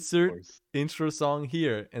Insert course. intro song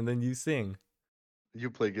here, and then you sing. You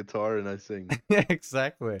play guitar and I sing. Yeah,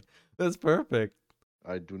 exactly. That's perfect.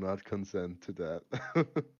 I do not consent to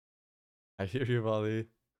that. I hear you, Wally.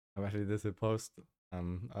 I'm actually this in post.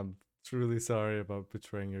 I'm truly sorry about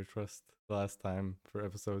betraying your trust last time for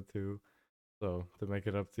episode 2. So to make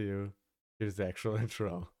it up to you, here's the actual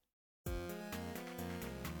intro.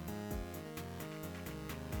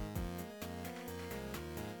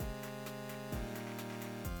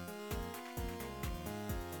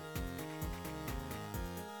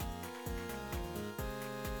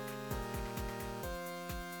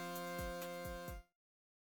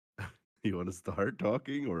 You want to start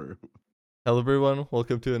talking or? Hello, everyone.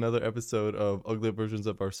 Welcome to another episode of Ugly Versions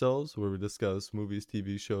of Ourselves, where we discuss movies,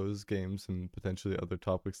 TV shows, games, and potentially other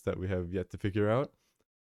topics that we have yet to figure out.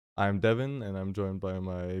 I'm Devin, and I'm joined by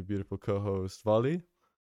my beautiful co-host, Vali.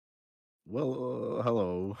 Well,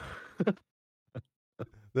 hello.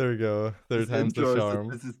 There we go. Third This time's the intro is charm.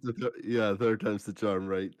 this is the third time's the charm,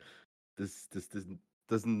 right? This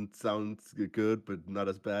doesn't sound good, but not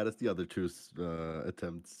as bad as the other two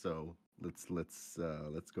attempts. So let's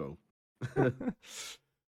go.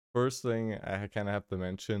 First thing I kind of have to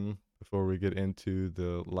mention before we get into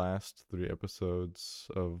the last 3 episodes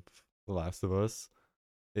of The Last of Us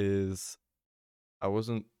is I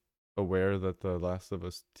wasn't aware that The Last of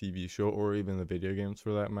Us TV show, or even the video games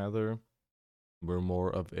for that matter, were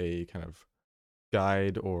more of a kind of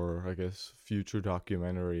guide or I guess future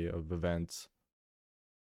documentary of events.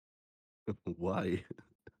 Why?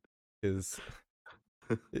 Is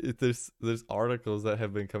there's articles that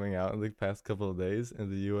have been coming out in the past couple of days in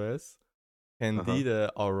the US.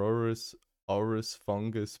 Candida auris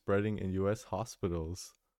fungus spreading in US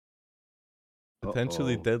hospitals.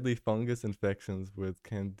 Potentially Uh-oh. deadly fungus infections with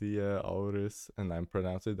Candida auris, and I'm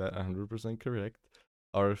pronouncing that 100% correct,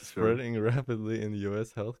 are Sure. spreading rapidly in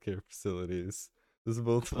US healthcare facilities. There's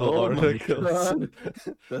multiple Oh my articles. God. That's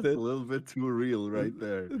that a little bit too real right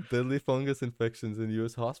there. deadly fungus infections in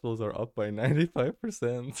US hospitals are up by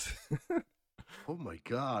 95%. Oh my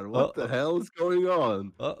God, what the hell is going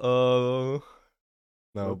on? Uh-oh.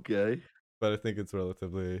 No, Okay. but I think it's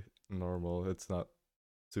relatively normal. It's not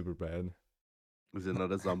super bad. Is it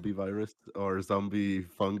not a zombie virus or zombie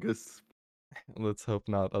fungus? Let's hope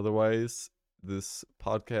not. Otherwise, this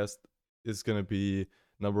podcast is going to be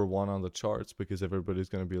number 1 on the charts because everybody's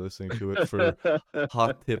going to be listening to it for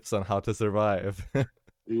hot tips on how to survive.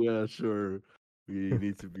 Yeah, sure. We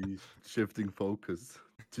need to be shifting focus.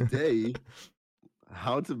 Today,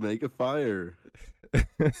 how to make a fire.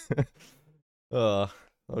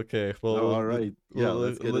 Okay. Oh, Well, all right. Yeah,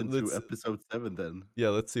 let's get into let's episode 7 then.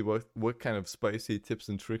 let's see what kind of spicy tips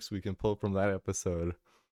and tricks we can pull from that episode.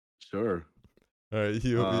 Sure. All right,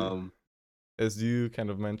 you as you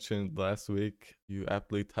kind of mentioned last week, you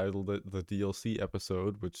aptly titled it the DLC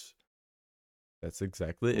episode, which that's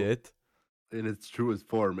exactly it. In its truest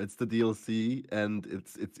form, it's the DLC, and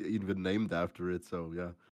it's even named after it. So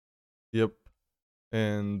yeah. Yep,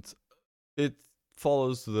 and it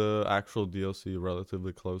follows the actual DLC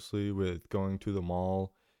relatively closely, with going to the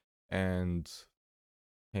mall and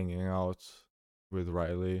hanging out with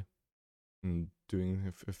Riley and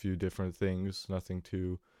doing a few different things. Nothing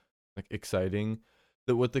too like exciting.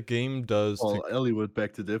 That what the game does. Well, Ellie would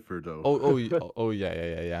beg to differ, though.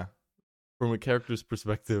 Yeah. From a character's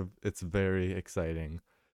perspective, it's very exciting.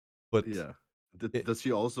 But Yeah. Does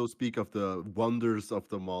she also speak of the wonders of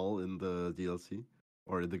the mall in the DLC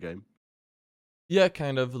or in the game? yeah,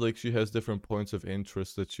 kind of like she has different points of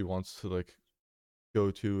interest that she wants to like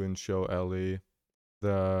go to and show Ellie.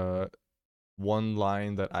 The one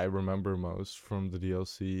line that I remember most from the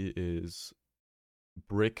DLC is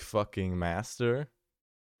 "brick fucking master,"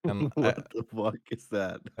 and What the fuck is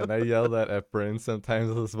that? I yell that at Bryn sometimes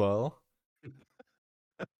as well.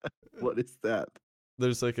 What is that?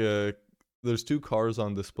 There's like there's 2 cars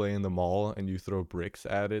on display in the mall, and you throw bricks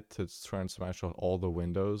at it to try and smash out all the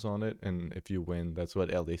windows on it, and if you win, that's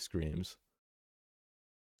what Ellie screams.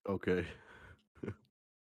 Okay.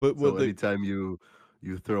 But So what the anytime you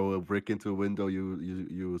throw a brick into a window,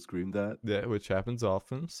 you scream that? yeah, which happens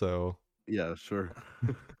often, so Yeah, sure.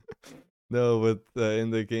 no, but in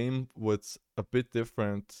the game, what's a bit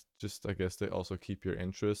different, just I guess they also keep your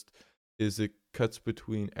interest, is it cuts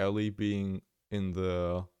between Ellie being in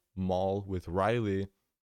the mall with Riley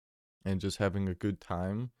and just having a good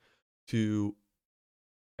time to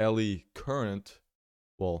Ellie current,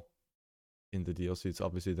 well, in the DLC it's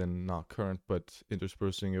obviously then not current, but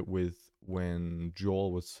interspersing it with when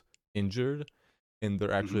Joel was injured and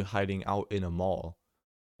they're actually hiding out in a mall.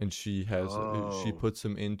 and she Oh, puts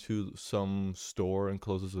him into some store and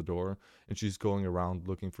closes the door, and she's going around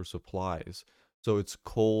looking for supplies. So it's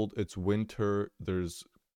cold, it's winter, there's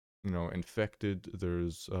infected,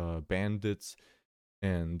 there's bandits,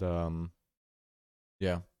 and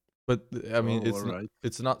yeah. But I mean, all right.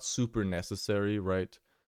 it's not super necessary, right?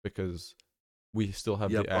 Because we still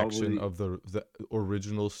have Yeah, the action probably. of the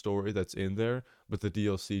original story that's in there, but the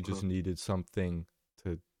DLC uh just needed something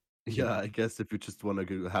to keep. Yeah, I guess if you just want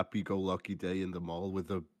a happy-go-lucky day in the mall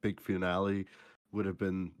with a big finale, would have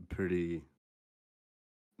been pretty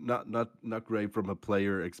not great from a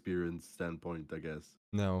player experience standpoint, I guess.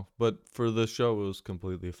 No, but for the show it was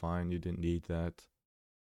completely fine. You didn't need that.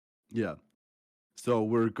 Yeah. So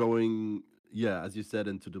we're going, yeah, as you said,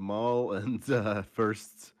 into the mall, and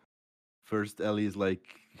first Ellie is like,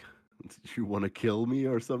 "You want to kill me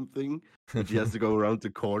or something?" And she has to go around the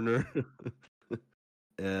corner,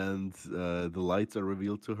 and the lights are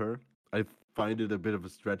revealed to her. I find it a bit of a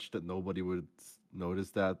stretch that nobody would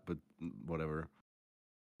notice that, but whatever.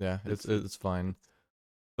 Yeah, It's it's fine.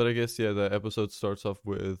 But I guess yeah, the episode starts off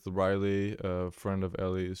with Riley, a friend of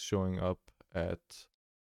Ellie's, showing up at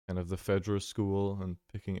kind of the Fedra school and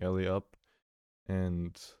picking Ellie up,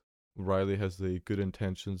 and Riley has the good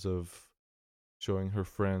intentions of showing her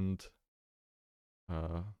friend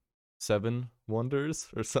uh 7 wonders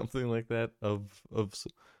or something like that of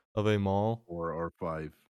a mall. or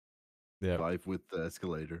five, Yeah, five with the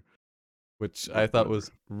escalator, which but I thought whatever.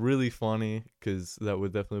 was really funny because that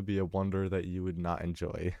would definitely be a wonder that you would not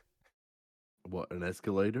enjoy. What, an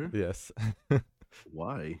escalator? Yes,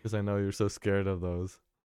 Why? because I know you're so scared of those.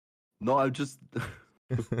 No, I'm just.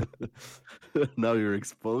 Now you're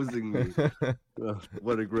exposing me.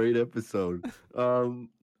 What a great episode. Um,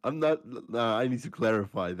 I'm not. Nah, I need to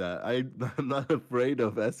clarify that. I'm not afraid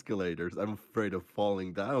of escalators. I'm afraid of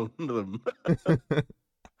falling down them.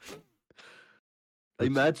 Which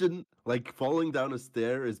Imagine like falling down a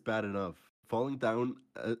stair is bad enough. Falling down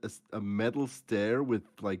a metal stair with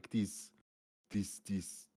like these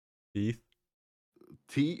Heath?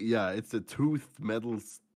 teeth. Yeah, it's a toothed metal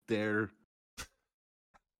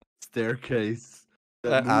staircase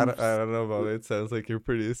that I moves. don't know about it. It sounds like you're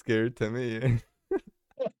pretty scared to me.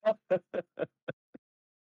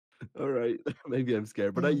 All right, maybe I'm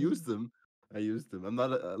scared, but I use them. I use them. I'm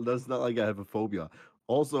not. That's not like I have a phobia.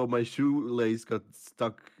 Also, my shoelace got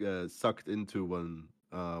sucked into one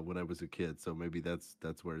when I was a kid, so maybe that's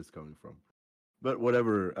where it's coming from. But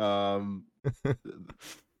whatever.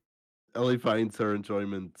 Ellie finds her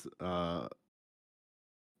enjoyment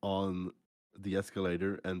on the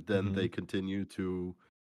escalator, and then Hmm. they continue to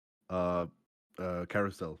uh,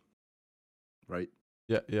 carousel, right?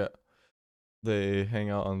 Yeah, yeah. They hang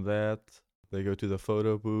out on that. They go to the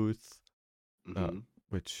photo booth, uh, Mm-hmm.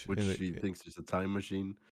 which Which she thinks is a time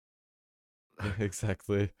machine. yeah,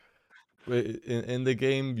 exactly. In the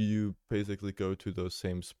game, you basically go to those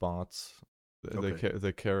same spots, Okay.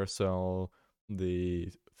 the carousel,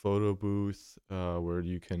 the photo booth, where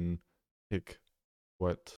you can pick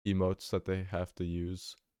what emotes that they have to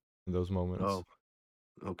use in those moments. Oh,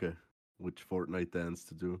 okay. Which Fortnite dance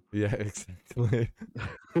to do? Yeah, exactly.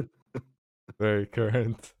 Very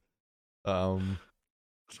current. Um,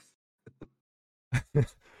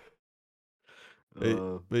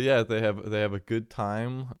 uh, but yeah, they have a good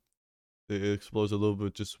time. It explores a little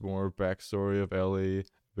bit just more backstory of Ellie, a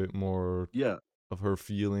bit more yeah. of her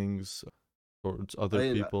feelings towards other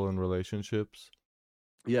I people and relationships.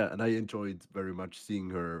 Yeah, and I enjoyed very much seeing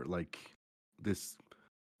her like this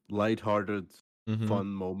lighthearted, Mm-hmm. fun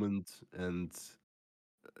moment, and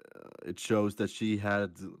it shows that she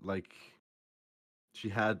had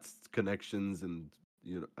connections, and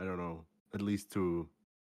I don't know, at least to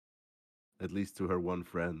her one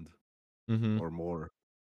friend Mm-hmm. or more,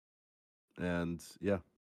 and yeah.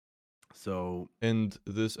 So And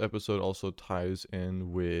this episode also ties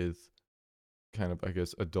in with kind of, I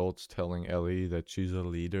guess, adults telling Ellie that she's a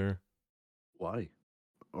leader. why?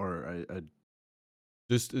 Or I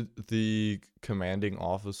Just the commanding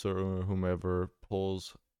officer or whomever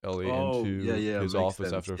pulls Ellie oh yeah, into yeah, his makes office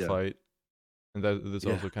sense. after a Yeah, fight. And that this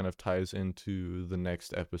yeah. also kind of ties into the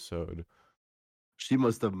next episode. She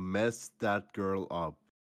must have messed that girl up.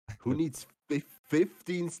 Who needs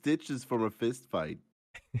 15 stitches from a fist fight?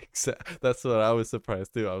 That's what I was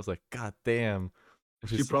surprised too. I was like, God damn.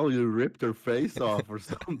 She She's probably ripped her face off or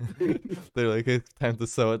something. they're like, it's time to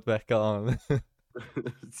sew it back on.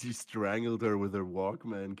 She strangled her with her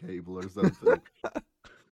Walkman cable or something.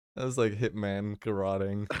 That was like Hitman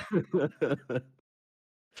garroting.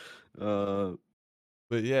 uh,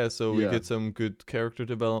 But yeah, so we yeah. get some good character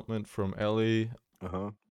development from Ellie. Uh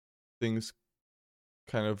huh. Things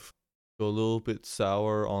kind of go a little bit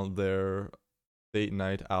sour on their date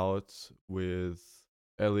night out, with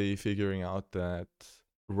Ellie figuring out that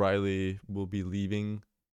Riley will be leaving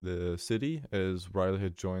the city, as Riley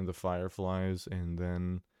had joined the Fireflies and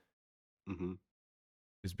then Hmm.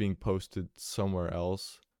 is being posted somewhere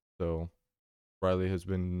else. So Riley has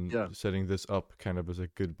been Yeah, setting this up kind of as a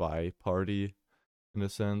goodbye party in a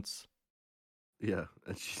sense. yeah.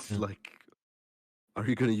 And she's Yeah. like, "Are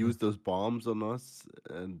you gonna use those bombs on us?"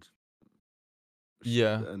 And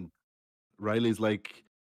Yeah. and Riley's like,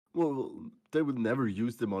 "Well, they would never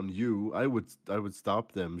use them on you. I would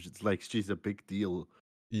stop them." It's like she's a big deal.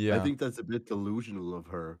 I Yeah. think that's a bit delusional of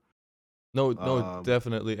her. No, no, Um,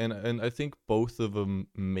 definitely. And I think both of them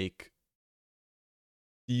make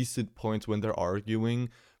decent points when they're arguing,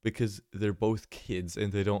 because they're both kids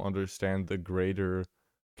and they don't understand the greater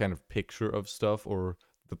kind of picture of stuff or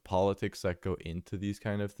the politics that go into these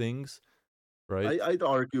kind of things, right? I'd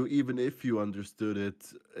argue even if you understood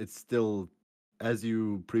it, it's still, as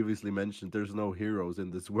you previously mentioned, there's no heroes in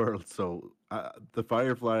this world. So the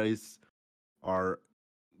Fireflies are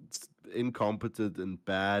incompetent and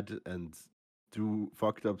bad and do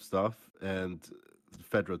fucked up stuff, and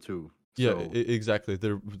Fedra too. Yeah, So exactly.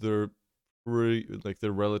 They're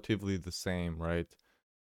relatively the same, right?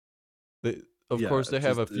 They, of yeah, course, they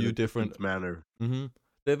have just a in few a different. different manner.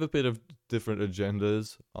 They have a bit of different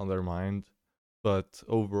agendas on their mind, but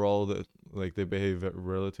overall, that like they behave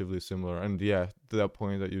relatively similar. And yeah, to that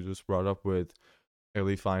point that you just brought up with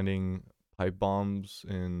Ellie finding pipe bombs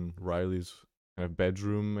in Riley's kind of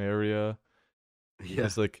bedroom area,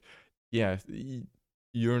 Yeah, it's like, yeah,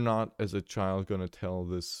 you're not as a child gonna tell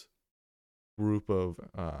this group of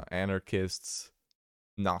anarchists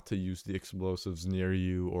not to use the explosives near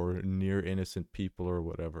you or near innocent people or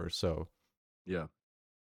whatever. So yeah.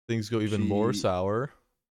 things go even more She sour.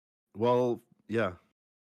 well, yeah.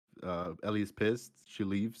 Ellie is pissed. She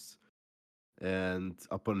leaves, and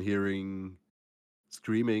upon hearing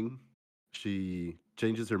screaming, she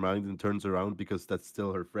changes her mind and turns around because that's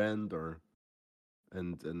still her friend, or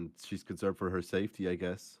and she's concerned for her safety, I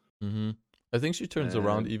guess. hmm I think she turns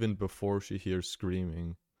around And even before she hears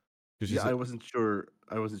screaming. 'Cause yeah, she's I wasn't sure.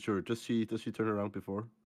 I wasn't sure. Does she turn around before?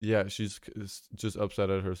 yeah, just upset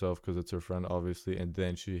at herself because it's her friend, obviously, and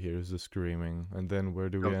then she hears the screaming. And then where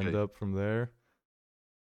do we end Okay. up from there?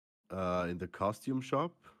 In the costume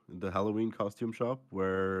shop, in the Halloween costume shop,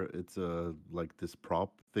 where it's like this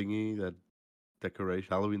prop thingy, that decoration,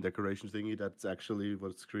 Halloween decoration thingy. That's actually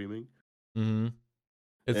what's screaming, hmm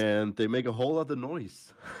It's and they make a whole other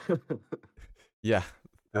noise yeah,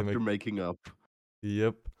 they after make making up.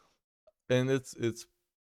 yep, and it's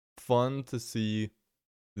fun to see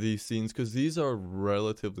these scenes because these are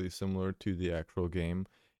relatively similar to the actual game.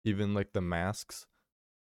 Even like the masks,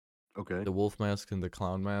 Okay. the wolf mask and the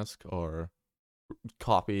clown mask are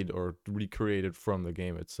copied or recreated from the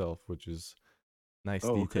game itself, which is nice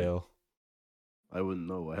Oh, okay. detail. I wouldn't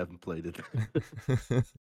know. I haven't played it.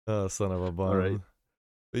 Oh, son of a All right. bum.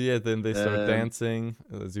 But yeah, then they start And dancing.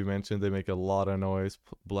 As you mentioned, they make a lot of noise,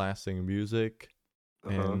 blasting music.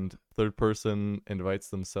 uh-huh. And third person invites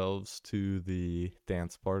themselves to the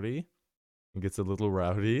dance party and gets a little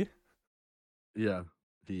rowdy. Yeah.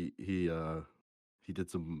 He did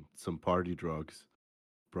some party drugs,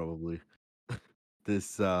 probably.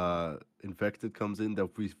 This infected comes in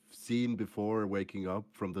that we've seen before, waking up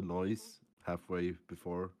from the noise halfway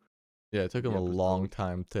before Yeah, it took him the a long episode.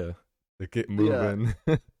 time to get Yeah, moving.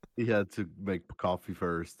 he had to make coffee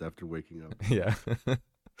first after waking up. Yeah.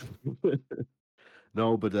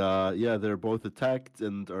 No, but yeah, they're both attacked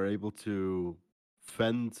and are able to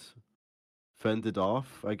fend fend it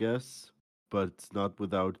off, I guess, but not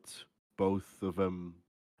without both of them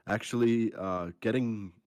actually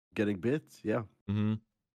getting bit. Yeah, hmm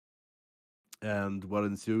and what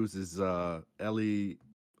ensues is Ellie,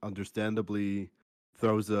 understandably,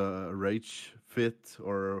 throws a rage fit,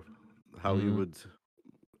 or how you hmm would,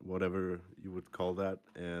 whatever you would call that,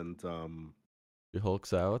 and He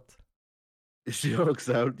hulks out. she hooks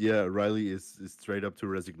out. Yeah, Riley is straight up to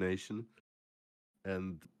resignation,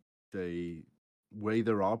 and they weigh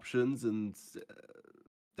their options, and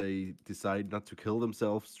they decide not to kill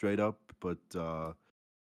themselves straight up, but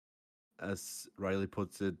as Riley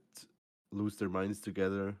puts it, lose their minds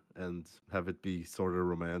together and have it be sort of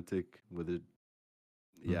romantic with it.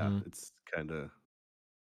 Yeah, hmm it's kind of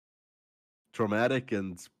traumatic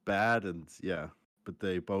and bad, and yeah, but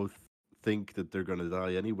they both think that they're gonna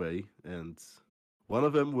die anyway, and one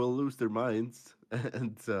of them will lose their minds,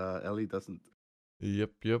 and Ellie doesn't.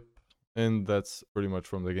 Yep, yep. And that's pretty much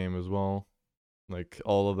from the game as well. Like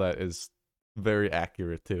all of that is very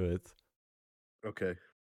accurate to it. Okay.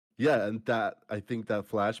 Yeah, and that I think that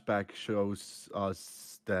flashback shows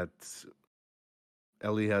us that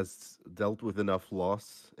Ellie has dealt with enough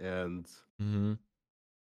loss, and Mm-hmm.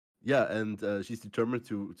 yeah, and she's determined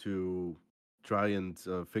to try and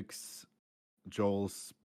fix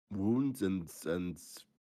Joel's wounds, and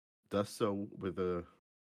does so with a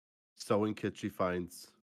sewing kit she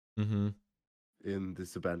finds Mm-hmm. in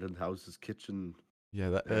this abandoned house's kitchen, Yeah,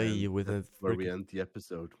 that and with that's a where we freaking end the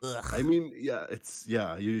episode. I ugh. mean, yeah, it's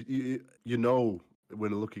yeah, you know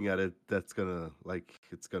when looking at it, that's gonna like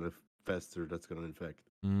it's gonna fester, that's gonna infect.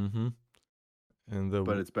 Mm-hmm. And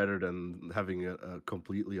But it's better than having a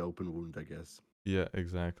completely open wound, I guess. yeah,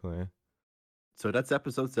 exactly. So that's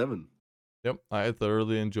episode 7. Yep, I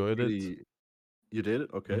thoroughly enjoyed it. Pretty, you did it,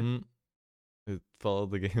 okay. Mm-hmm. It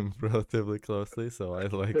followed the game relatively closely, so I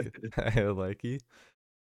like it. I like it.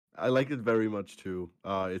 I like it very much too.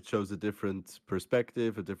 It shows a different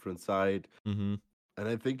perspective, a different side, Mm-hmm. and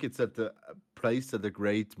I think it's at the place at a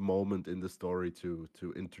great moment in the story to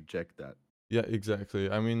interject that. Yeah,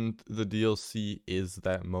 exactly. I mean, the DLC is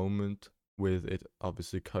that moment with it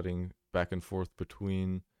obviously cutting back and forth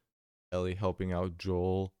between Ellie helping out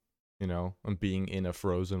Joel, and being in a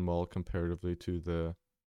frozen mall comparatively to the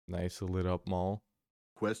nice lit up mall.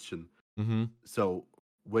 Question. Mm-hmm. So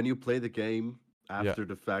when you play the game Yeah. after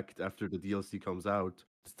the DLC comes out,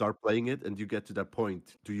 start playing it and you get to that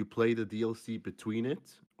point, do you play the DLC between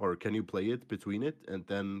it, or can you play it between it and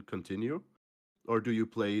then continue? Or do you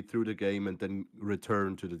play through the game and then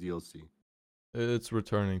return to the DLC? It's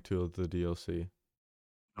returning to the DLC.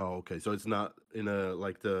 Oh, okay. So it's not in a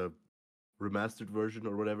like the remastered version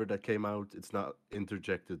or whatever that came out, it's not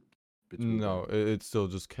interjected between No, them. it's still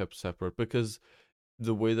just kept separate because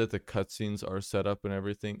the way that the cutscenes are set up and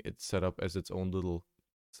everything, it's set up as its own little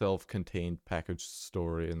self-contained packaged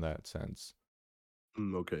story in that sense.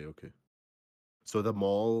 Okay, okay. So the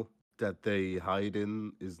mall that they hide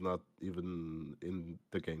in is not even in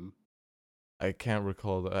the game. I can't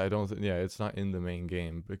recall that. I don't think. Yeah, it's not in the main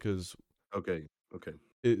game because Okay, okay.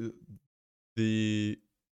 it, the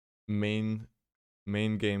main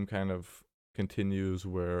main game kind of continues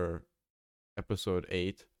where episode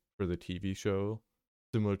 8 for the TV show,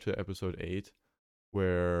 similar to episode 8,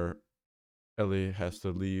 where Ellie has to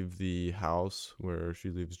leave the house where she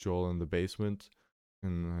leaves Joel in the basement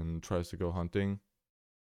and tries to go hunting.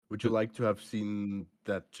 Would you But like to have seen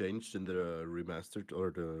that changed in the remastered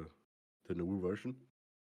or the new version?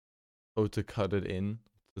 oh, to cut it in,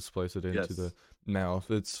 to splice it into the Yes. now,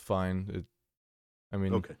 it's fine. I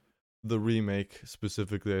mean, Okay. the remake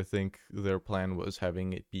specifically, I think their plan was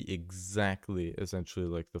having it be exactly, essentially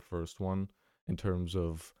like the first one in terms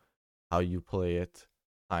of how you play it,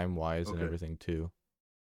 time wise, and Okay. everything too.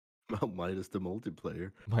 Minus the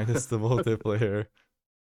multiplayer. Minus the multiplayer.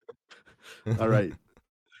 All right.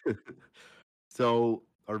 So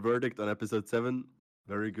our verdict on episode 7,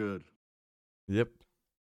 very good. Yep.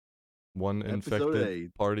 One Episode infected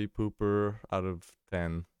 8. party pooper out of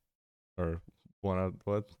 10. Or one out,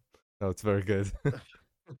 what? No, it's very good.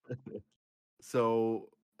 So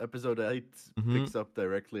episode 8 Mm-hmm. picks up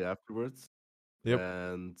directly afterwards, Yep.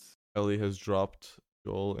 and Ellie has dropped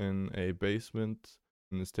Joel in a basement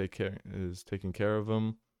and is taking care of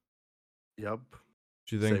him. yep,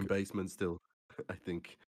 She then same basement still, I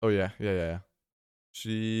think. oh yeah.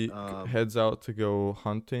 She Um, heads out to go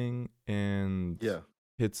hunting and yeah.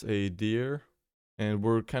 hits a deer. And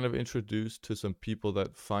we're kind of introduced to some people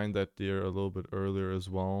that find that deer a little bit earlier as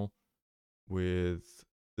well, with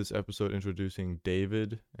this episode introducing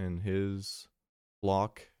David and his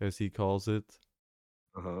flock, as he calls it.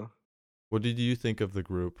 Uh-huh. What did you think of the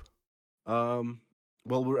group? Um,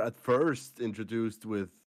 well, we're at first introduced with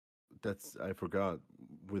I forgot,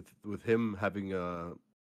 with him having a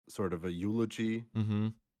sort of a eulogy Mm-hmm.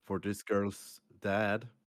 for this girl's dad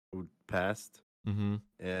who passed, Mm-hmm.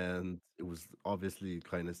 and it was obviously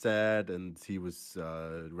kind of sad, and he was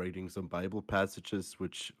reading some Bible passages,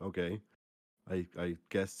 which okay, I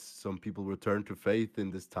guess some people return to faith in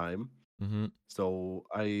this time. Mm-hmm. So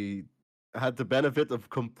I had the benefit of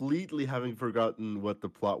completely having forgotten what the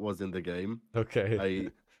plot was in the game. Okay.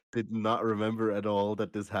 I did not remember at all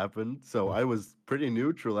that this happened. So I was pretty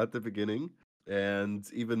neutral at the beginning. And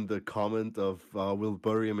even the comment of we'll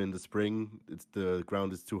bury him in the spring, it's the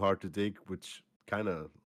ground is too hard to dig, which kind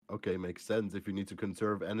of okay makes sense if you need to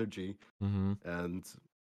conserve energy Mm-hmm. and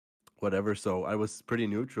whatever. So I was pretty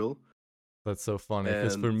neutral. That's so funny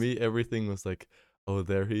because for And me everything was like, oh,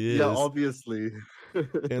 there he yeah, is, obviously.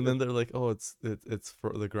 and then they're like, oh, it's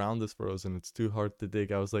for the ground is frozen, it's too hard to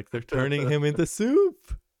dig. I was like, they're turning him into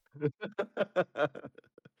soup.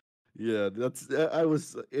 Yeah, that's I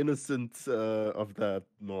was innocent of that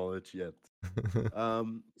knowledge yet.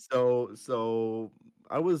 So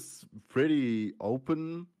I was pretty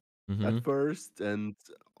open at Mhm. first, and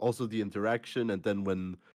also the interaction, and then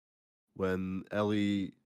when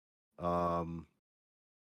Ellie um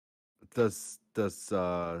does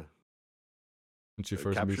When she first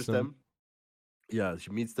meets captures him. them. Yeah,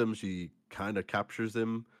 she meets them. She kind of captures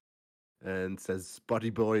him and says, "Buddy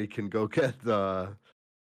boy can go get the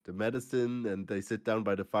medicine." And they sit down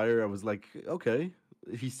by the fire. I was like, okay,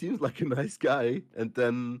 he seems like a nice guy. And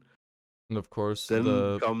And of course, then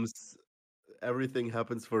the comes everything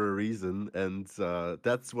happens for a reason, and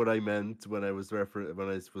that's what I meant when when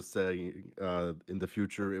I was saying in the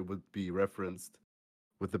future it would be referenced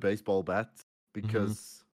with the baseball bat, mhm.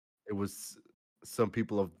 because it was some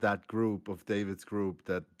people of that group, of David's group,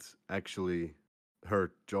 that actually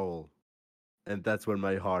hurt Joel. And that's when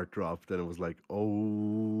my heart dropped and it was like,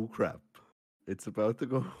 oh crap, it's about to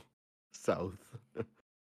go south.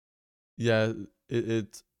 Yeah,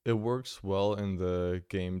 it works well in the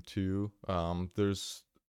game too. There's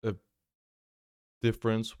a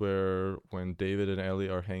difference where when David and Ellie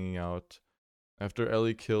are hanging out, after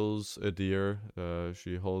Ellie kills a deer,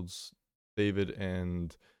 she holds David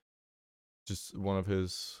and just one of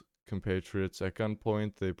his compatriots at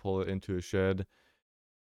gunpoint. They pull it into a shed.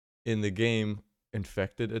 In the game,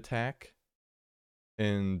 infected attack,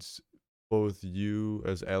 and both you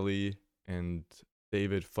as Ellie and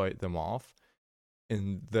David fight them off.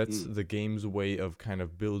 And that's Mm. the game's way of kind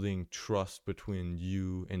of building trust between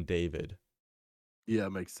you and David. Yeah,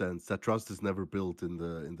 makes sense. That trust is never built in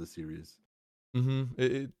the series.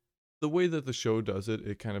 It the way that the show does it,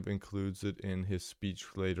 it kind of includes it in his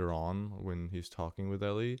speech later on when he's talking with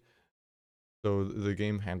Ellie. So the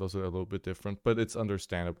game handles it a little bit different, but it's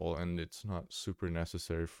understandable and it's not super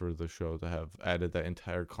necessary for the show to have added that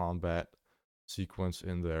entire combat sequence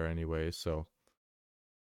in there anyway. So,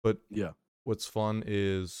 but Yeah, what's fun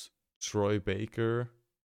is Troy Baker,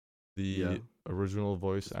 yeah. the original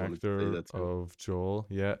voice Just wanted to say actor that too. of Joel.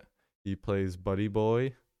 Yeah, he plays Buddy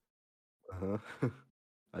Boy. Uh-huh.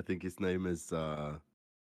 I think his name is I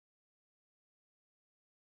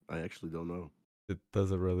actually don't know. It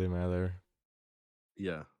doesn't really matter.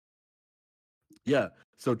 Yeah. Yeah.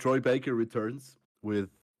 So Troy Baker returns with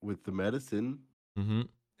the medicine, Mm-hmm.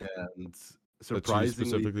 and That she surprisingly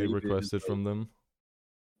specifically David is requested like, from them.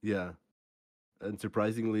 yeah. And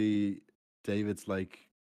surprisingly David's like,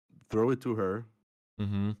 throw it to her,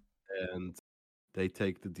 Mm-hmm. and they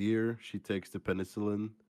take the deer, she takes the penicillin,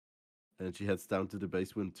 and she heads down to the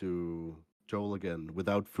basement to Joel again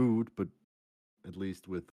without food, but at least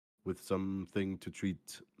with something to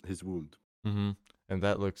treat his wound. Mm-hmm. And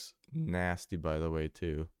that looks nasty, by the way,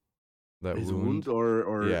 too. That His wound, wound.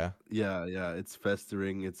 or Yeah. yeah, yeah, it's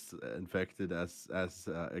festering, it's infected as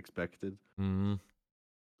expected. Mm-hmm.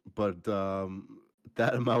 But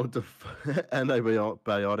that amount of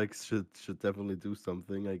antibiotics should definitely do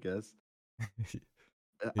something, I guess.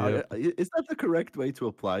 Yep. Is that the correct way to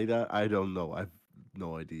apply that? I don't know. I've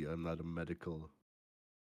no idea. I'm not a medical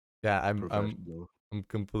Yeah, professional. I'm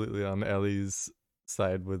completely on Ellie's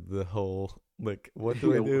side with the whole like, what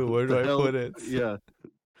do Yeah, I do? what Where do the I hell? put it? Yeah,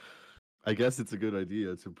 I guess it's a good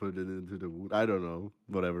idea to put it into the wound. I don't know.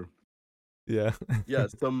 Whatever. Yeah. Yeah,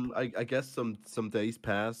 I guess some days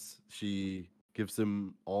pass. She gives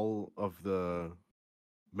him all of the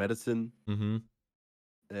medicine, Mm-hmm.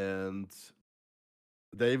 and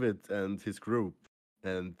David and his group,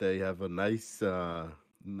 and they have a nice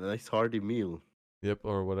hearty meal. Yep,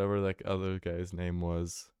 or whatever that other guy's name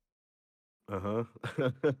was. Uh-huh.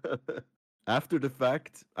 After the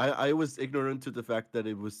fact, I was ignorant to the fact that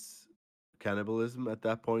it was cannibalism at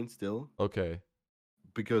that point still, Okay.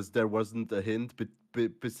 because there wasn't a hint, but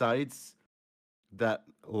besides that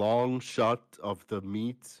long shot of the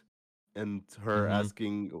meat and her Mm-hmm.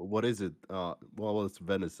 asking, "What is it?" Well, it's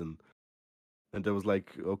venison, and I was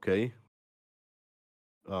like, "Okay,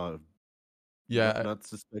 uh, Yeah, not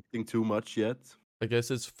suspecting too much yet." I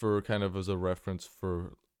guess it's for kind of as a reference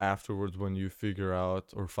for afterwards when you figure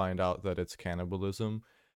out or find out that it's cannibalism,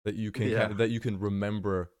 that you can Yeah. that you can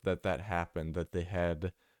remember that that happened, that they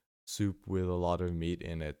had soup with a lot of meat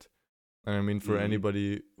in it. And I mean, for Hmm.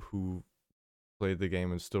 anybody who played the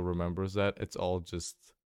game and still remembers that, it's all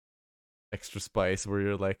just extra spice where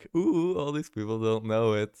you're like, ooh, all these people don't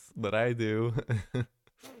know it, but I do.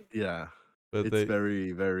 Yeah. But It's they,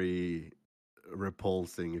 very, very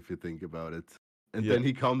repulsing if you think about it. And yeah, then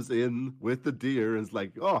he comes in with the deer and it's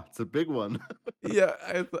like, "Oh, it's a big one." yeah,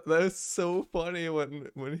 that was so funny when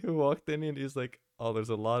he walked in and he's like, "Oh, there's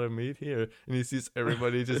a lot of meat here," and he sees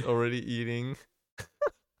everybody just already eating.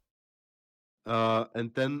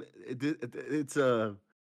 And then it's a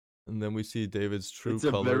And then we see David's true it's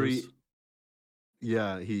a colors. very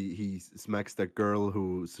yeah. He smacks that girl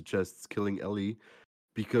who suggests killing Ellie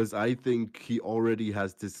because I think he already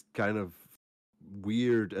has this kind of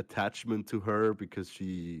weird attachment to her because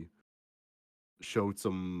she showed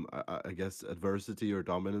some, I guess, adversity or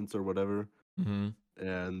dominance or whatever, Mm-hmm.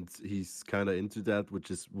 and he's kind of into that,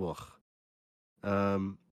 which is ugh.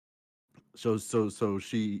 Um, so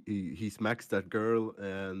he smacks that girl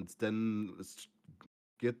and then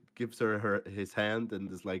gives her his hand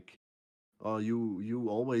and is like, "Oh, you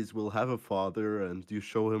always will have a father," and you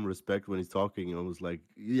show him respect when he's talking. And I was like,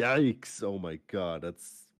 "Yikes! Oh my god,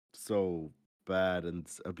 that's so bad and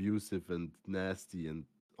abusive and nasty and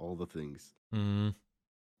all the things." Mm-hmm.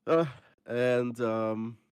 Uh, and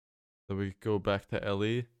So we go back to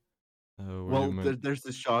Ellie. Where you well, meant. there's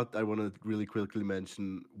this shot I want to really quickly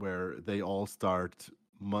mention where they all start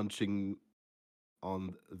munching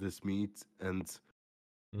on this meat, and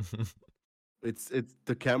it's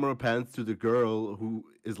the camera pans to the girl who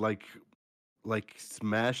is like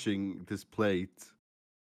smashing this plate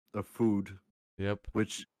of food, Yep.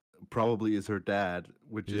 which probably is her dad,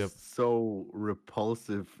 which is Yep. so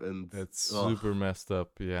repulsive and It's ugh, super messed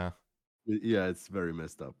up. Yeah. yeah, it's very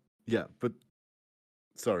messed up. Yeah, but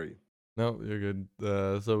sorry. No, you're good.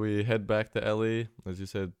 So we head back to Ellie. As you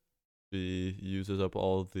said, she uses up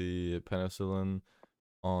all the penicillin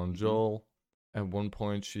on Hmm. Joel. At one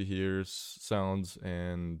point, she hears sounds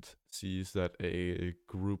and sees that a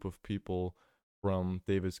group of people from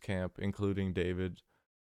David's camp, including David,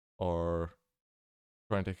 are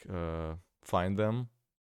trying to find them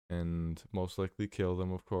and most likely kill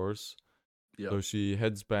them, of course. Yeah. So she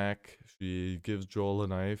heads back. She gives Joel a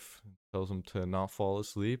knife, tells him to not fall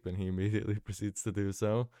asleep, and he immediately proceeds to do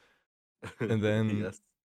so. And then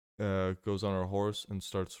Yes. goes on her horse and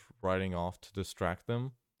starts riding off to distract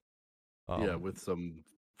them. Yeah, Um, with some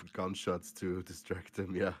gunshots to distract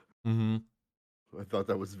him. Yeah. mm-hmm. I thought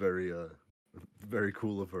that was very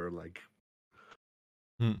cool of her, like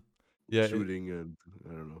Yeah, shooting and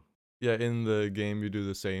I don't know. yeah. In the game, you do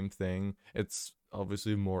the same thing. It's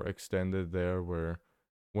obviously more extended there, where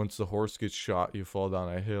once the horse gets shot, you fall down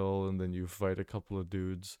a hill and then you fight a couple of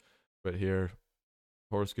dudes. But here,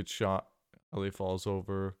 horse gets shot, Ellie falls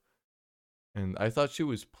over, and I thought she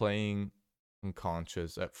was playing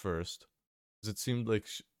unconscious at first, because it seemed like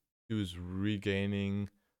she was regaining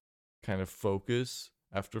kind of focus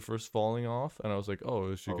after first falling off, and I was like, oh,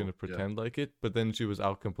 is she Oh, gonna yeah. pretend like it? But then she was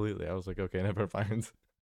out completely. I was like, okay, never mind.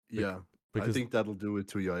 Bec- Yeah. I because think that'll do it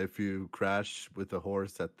to you. If you crash with a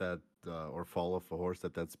horse at that or fall off a horse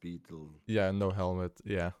at that speed, it'll yeah, no helmet.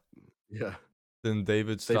 Yeah. yeah. Then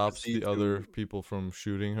David They stops proceed the other to people from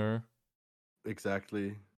shooting her.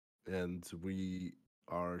 exactly, and we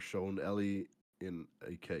are shown Ellie in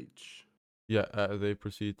a cage. Yeah, they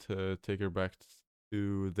proceed to take her back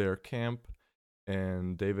to their camp,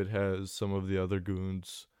 and David has some of the other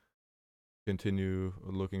goons continue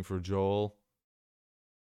looking for Joel.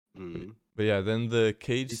 But, Mm. but yeah, then the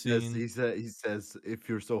cage scene. He says, if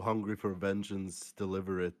you're so hungry for vengeance,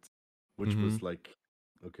 deliver it, which Mm-hmm. was like,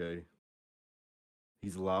 okay,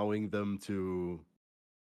 he's allowing them to.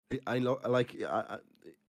 I know, like,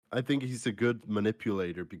 I think he's a good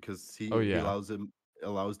manipulator because Oh he yeah,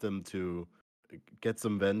 allows them to get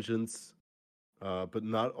some vengeance, but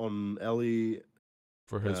not on Ellie.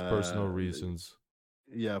 for his personal Uh, reasons.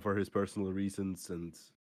 yeah, for his personal reasons, and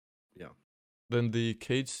yeah. Then the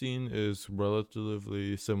cage scene is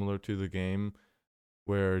relatively similar to the game,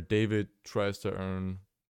 where David tries to earn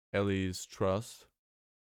Ellie's trust,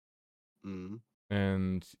 Mm.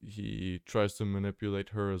 and he tries to manipulate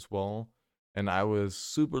her as well. And I was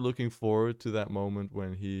super looking forward to that moment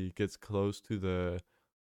when he gets close to the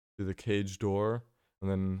cage door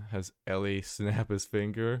and then has Ellie snap his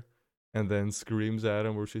finger and then screams at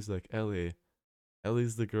him where she's like,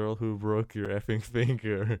 Ellie's the girl who broke your effing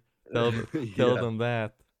finger. Tell Yeah, them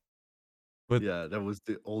that. But yeah, that was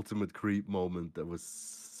the ultimate creep moment. That was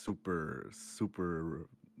super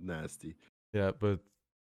nasty. yeah, but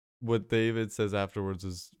what David says afterwards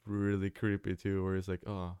is really creepy too, where he's like,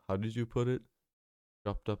 oh, how did you put it?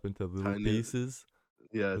 Chopped up into little Tiny, pieces.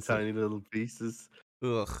 yeah, It's like, tiny little pieces.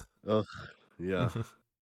 ugh. Ugh, yeah.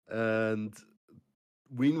 And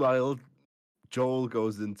meanwhile, Joel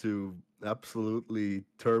goes into absolutely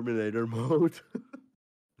Terminator mode.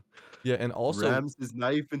 Yeah, and also, Rams his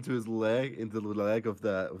knife into the leg of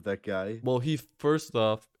that guy. well, he first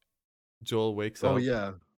off, Joel wakes Oh up.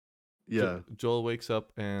 yeah, yeah. Joel wakes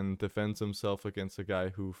up and defends himself against a guy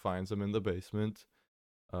who finds him in the basement.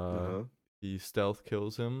 Uh Uh, huh. he stealth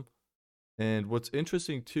kills him. And what's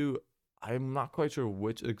interesting too, I'm not quite sure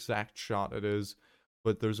which exact shot it is,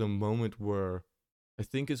 but there's a moment where I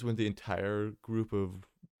think is when the entire group of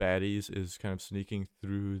baddies is kind of sneaking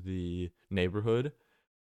through the neighborhood.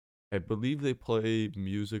 I believe they play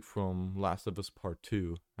music from Last of Us Part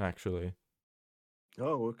 2, actually.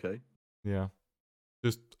 Oh, okay. Yeah.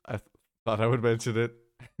 Just thought I would mention it.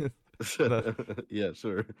 That Yeah,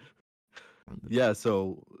 sure. Yeah,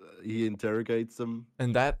 so he interrogates them.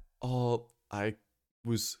 and that I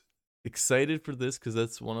was excited for this because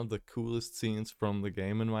that's one of the coolest scenes from the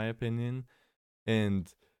game in my opinion,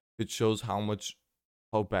 and it shows how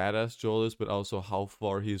badass Joel is, but also how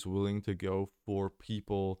far he's willing to go for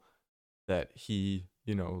people that he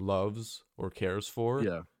loves or cares for.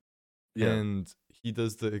 Yeah, yeah. And he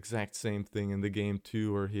does the exact same thing in the game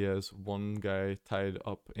too, where he has one guy tied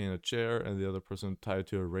up in a chair and the other person tied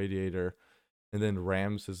to a radiator, and then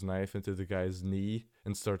rams his knife into the guy's knee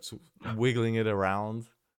and starts wiggling it around.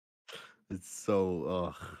 It's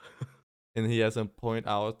so And he has him point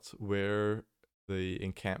out where the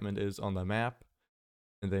encampment is on the map,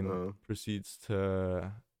 and then uh, proceeds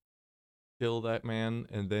to kill that man.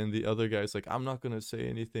 And then the other guy's like, "I'm not gonna say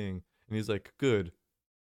anything," and he's like, "Good,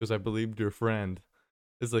 because I believed your friend."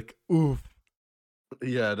 It's like, oof.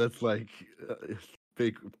 yeah, that's like uh,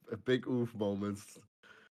 big a big oof moments.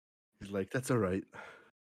 He's like, "That's all right.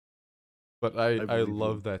 But I I believe you."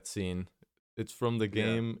 love that scene. It's from the Yeah.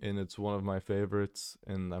 game and it's one of my favorites,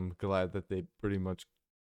 and I'm glad that they pretty much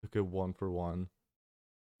took it one for one.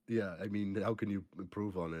 Yeah, I mean, how can you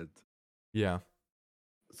improve on it? Yeah.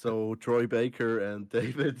 So Troy Baker and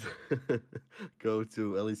David go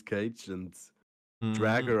to Ellie's cage and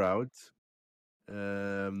drag Mm-hmm. her out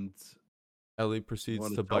and Ellie proceeds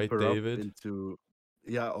want to to chop bite her up David. into.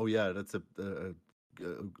 Yeah, oh yeah, that's a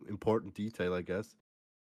important detail, I guess,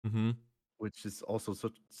 Mm-hmm. which is also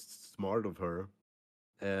such smart of her.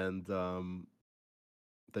 And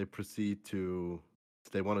they proceed to.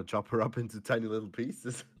 They want to chop her up into tiny little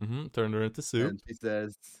pieces, Mm-hmm. Turned her into and soup. she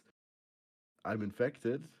says, "I'm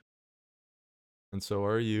infected," And so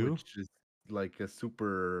are you. which is like a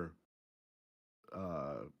super.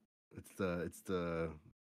 Uh, it's the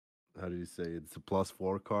how do you say it? It's a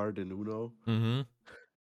 +4 card in Uno, Mm-hmm.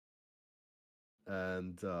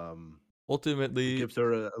 and it Ultimately, gives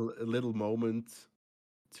her a little moment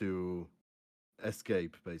to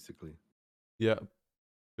escape, basically. yeah,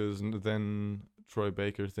 because then Troy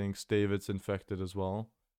Baker thinks David's infected as well.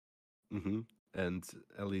 hmm And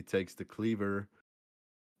Ellie takes the cleaver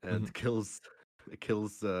Mm-hmm. and kills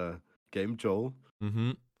Game Joel.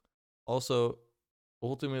 Mm-hmm. Also,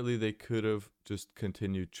 ultimately, they could have just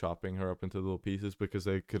continued chopping her up into little pieces because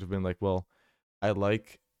they could have been like, well, I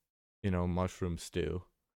like, mushroom stew.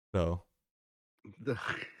 So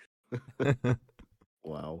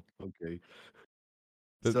Wow. Okay.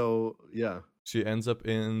 but So yeah. she ends up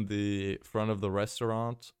in the front of the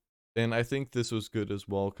restaurant. And I think this was good as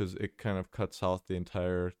well because it kind of cuts out the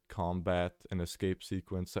entire combat and escape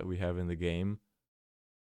sequence that we have in the game,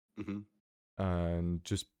 hmm and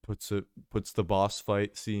just puts the boss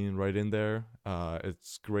fight scene right in there.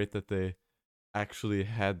 It's great that they actually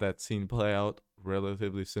had that scene play out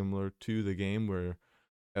relatively similar to the game, where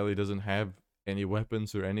Ellie doesn't have any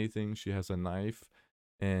weapons or anything. She has a knife,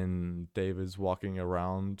 and David's walking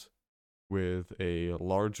around with a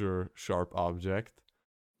larger sharp object,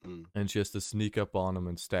 Mm. and she has to sneak up on him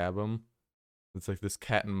and stab him. It's like this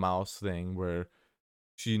cat and mouse thing where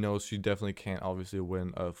she knows she definitely can't obviously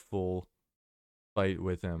win a full fight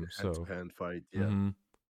with him. Hand to So, hand fight. Yeah. mm-hmm.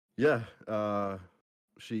 Yeah.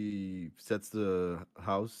 She sets the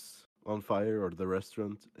house on fire or the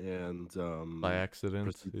restaurant and By accident,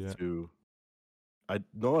 proceeds yeah. to. I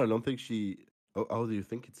no, I don't think she. Oh, do you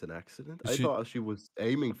think it's an accident? I She thought she was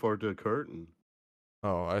aiming for the curtain.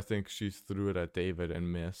 Oh, I think she threw it at David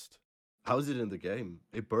and missed. How's it in the game?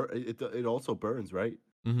 It also burns, right?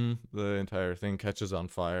 Mm-hmm. The entire thing catches on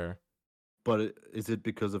fire. But is it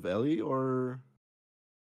because of Ellie or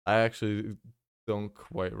I actually don't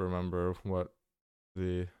quite remember what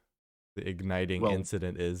the the igniting well,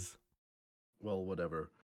 incident is. whatever.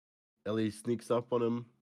 Ellie sneaks up on him,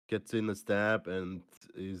 gets in a stab, and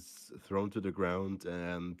is thrown to the ground.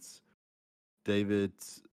 And David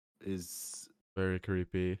is Very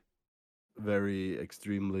creepy. very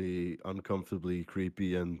extremely uncomfortably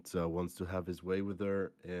creepy and wants to have his way with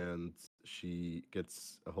her. And she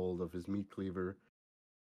gets a hold of his meat cleaver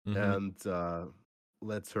Mm-hmm. and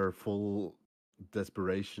lets her full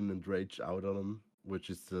desperation and rage out on him, which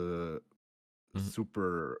is the Mm-hmm.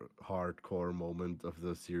 super hardcore moment of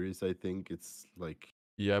the series. I think it's like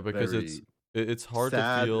Yeah, because it's very. It's hard to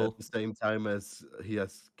sad at feel. the same time as he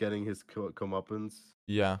has getting his comeuppance.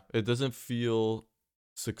 Yeah, it doesn't feel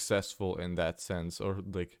successful in that sense, or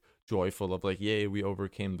like joyful of like, yay, we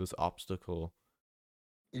overcame this obstacle.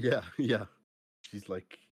 Yeah, yeah. She's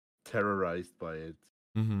like terrorized by it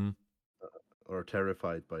Mm-hmm. or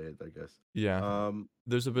terrified by it, I guess. Yeah, Um,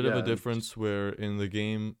 there's a bit of yeah, a and difference where in the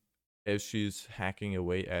game, as she's hacking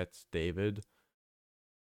away at David,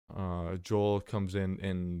 Joel comes in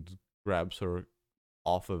and grabs her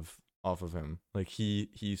off of him. Like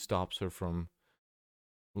he stops her from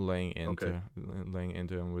okay, laying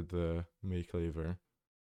into him with the meat cleaver.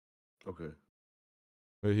 okay.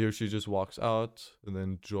 But here she just walks out, and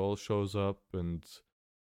then Joel shows up, and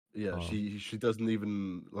Yeah, um, she doesn't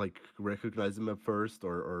even like recognize him at first,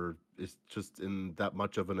 or is just in that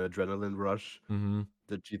much of an adrenaline rush mm-hmm,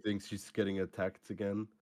 that she thinks she's getting attacked again.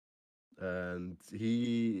 And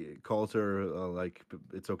he calls her like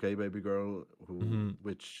 "It's okay, baby girl," mm-hmm,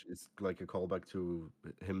 which is like a callback to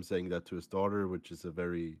him saying that to his daughter, which is a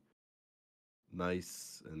very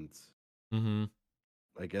nice and mm-hmm.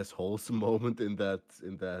 I guess wholesome moment in that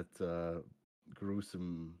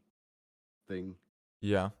gruesome thing.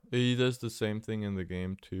 Yeah, he does the same thing in the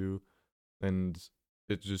game too, and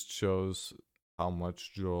it just shows how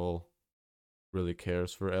much Joel really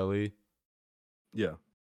cares for Ellie, Yeah,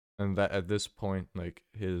 and that at this point, like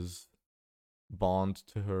his bond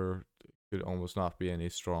to her could almost not be any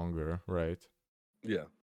stronger, right? yeah,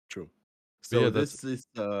 true. But yeah, So that's this is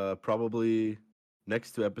probably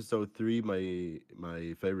next to episode 3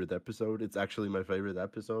 my favorite episode. It's actually my favorite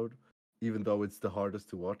episode, even though it's the hardest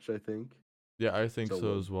to watch, I think. yeah, I think So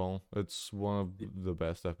so as well. It's one of y- the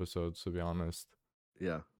best episodes, to be honest.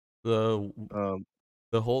 yeah. The Um,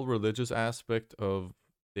 the whole religious aspect of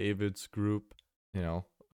David's group, you know,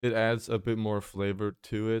 it adds a bit more flavor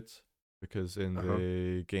to it because in uh-huh.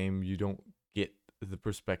 the game you don't get the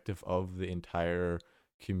perspective of the entire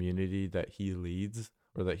community that he leads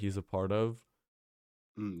or that he's a part of.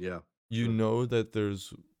 Yeah, You sure. know that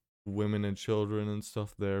there's women and children and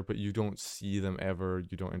stuff there, but you don't see them ever.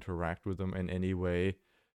 You don't interact with them in any way.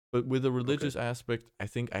 But with the Okay. religious aspect, I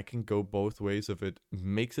think I can go both ways of it.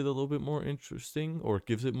 Makes it a little bit more interesting or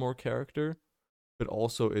gives it more character, but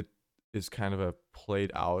also it is kind of a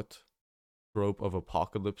played out trope of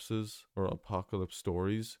apocalypses or apocalypse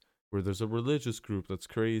stories where there's a religious group that's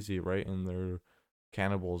crazy, right? And they're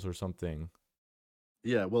cannibals or something.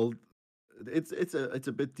 Yeah, well, it's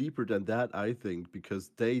a bit deeper than that, I think, because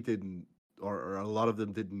they didn't, or a lot of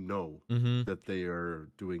them didn't know Mm-hmm. that they are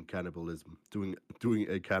doing cannibalism, doing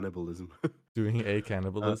a cannibalism. Doing a uh,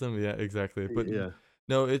 cannibalism, yeah, exactly. But yeah.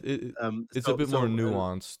 no, it's a So bit more so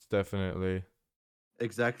nuanced, definitely.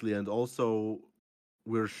 exactly, and also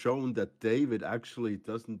we're shown that David actually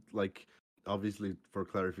doesn't like. Obviously, for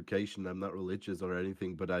clarification, I'm not religious or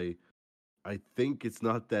anything, but I think it's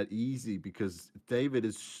not that easy because David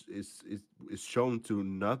is shown to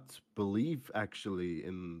not believe actually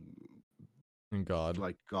in And God.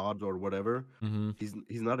 like God or whatever. Mm-hmm.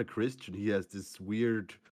 He's not a Christian. He has this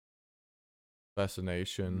weird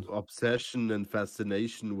Fascination. obsession and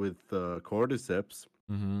fascination with cordyceps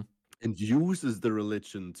Mm-hmm. and uses the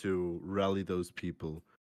religion to rally those people.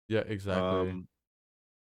 Yeah, exactly. Um,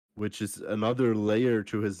 which is another layer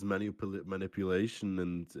to his manipulation,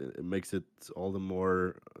 and it makes it all the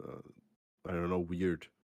more I don't know, weird.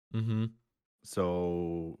 Mm-hmm.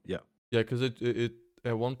 So yeah, Yeah, because it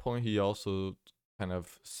at one point he also kind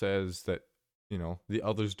of says that, the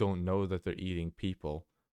others don't know that they're eating people.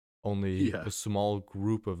 Only yeah, a small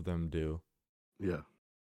group of them do. yeah,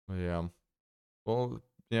 But yeah. Well,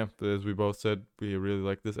 yeah, as we both said, we really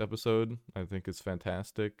like this episode. I think it's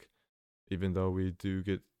fantastic. Even though we do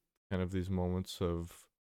get kind of these moments of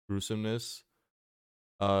gruesomeness.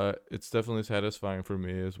 It's definitely satisfying for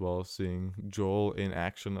me as well, seeing Joel in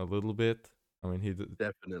action a little bit. I mean,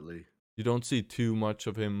 definitely. you don't see too much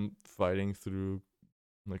of him fighting through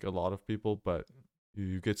like a lot of people, but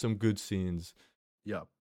you get some good scenes. Yeah.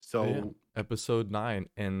 But yeah, So episode 9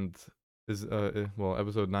 and is well,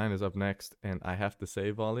 episode 9 is up next, and I have to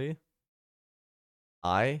say, Volley,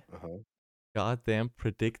 I uh-huh. goddamn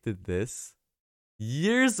predicted this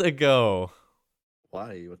years ago.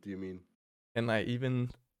 Why? What do you mean? And I even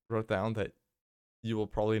wrote down that you will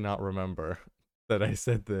probably not remember that I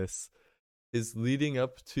said this, is leading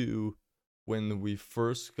up to when we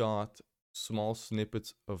first got small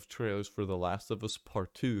snippets of trailers for The Last of Us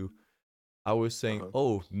Part 2. I was saying, Uh-huh.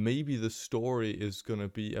 oh, maybe the story is going to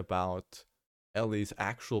be about Ellie's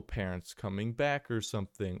actual parents coming back or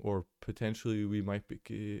something, or potentially we might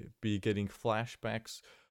be getting flashbacks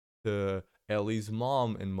to Ellie's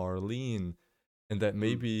mom and Marlene. and that Mm.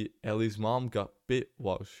 maybe Ellie's mom got bit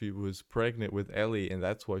while she was pregnant with Ellie, and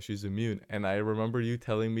that's why she's immune. And I remember you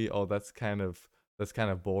telling me, "Oh, that's kind of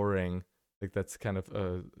boring. Like that's kind of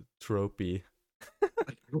tropey."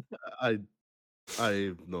 I I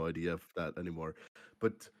have no idea of that anymore.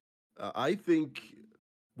 But I think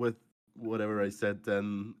with whatever I said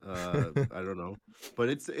then, I don't know. But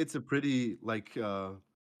it's a pretty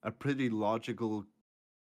logical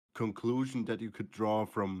conclusion that you could draw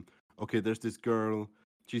from, okay, there's this girl,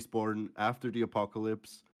 she's born after the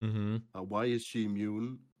apocalypse. Mm-hmm. Why is she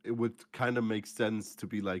immune? It would kind of make sense to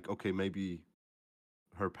be like, okay, maybe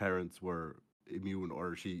her parents were immune,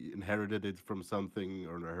 or she inherited it from something,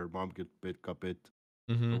 or her mom got bit, or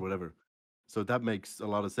Mm-hmm. whatever. So that makes a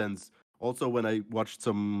lot of sense. Also, when I watched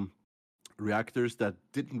some reactors that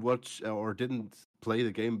didn't watch or didn't play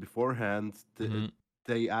the game beforehand, Mm-hmm.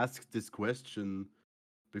 they asked this question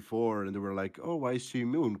before, and they were like, "Oh, why is she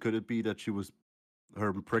immune? Could it be that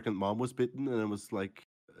her pregnant mom was bitten?" And I was like,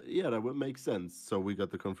 "Yeah, that would make sense." So we got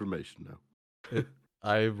the confirmation now.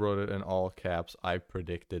 I wrote it in all caps. I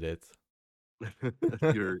predicted it.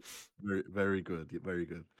 You're very good, very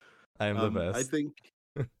good. I am the I best. think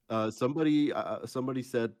somebody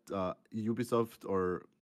said Ubisoft, or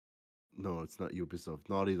no, it's not Ubisoft.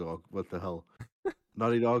 Naughty Dog. What the hell?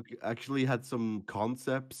 Naughty Dog actually had some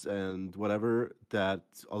concepts and whatever that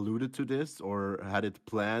alluded to this, or had it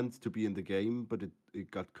planned to be in the game, but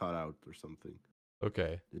it got cut out or something.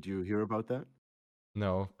 Okay. Did you hear about that?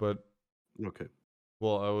 No, but Okay.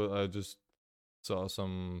 well, I just saw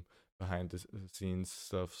some behind the scenes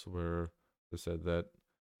stuffs where they said that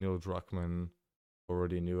Neil Druckmann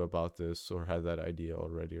already knew about this or had that idea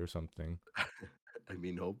already or something. I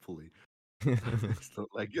mean, hopefully. It's not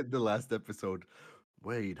like in the last episode.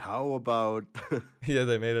 Wait, how about? Yeah,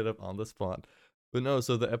 they made it up on the spot. But no,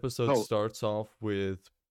 so the episode Oh, starts off with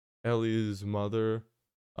Ellie's mother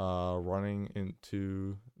running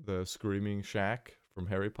into the screaming shack from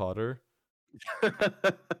Harry Potter.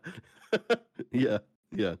 yeah,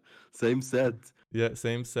 yeah. Same set. Yeah,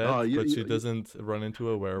 same Oh, set, but she doesn't run into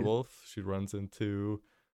a you werewolf. She runs into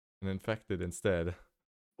an infected instead.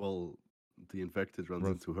 well, the infected runs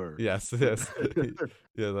Runs. into her, Yes, but yes.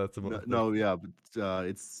 Yeah, that's no, about that. no, yeah, but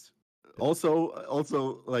it's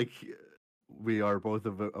also like we are both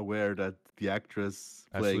aware that the actress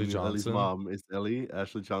Ashley playing Ellie's Johnson. mom is Ellie,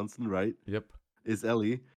 Ashley Johnson, right? Yep. Is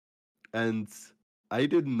Ellie, and I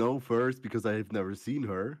didn't know first because I have never seen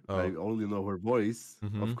her. I Oh. only know her voice,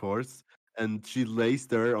 Mm-hmm. of course. And she lays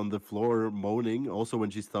there on the floor moaning. Also, when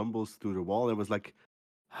she stumbles through the wall, I was like,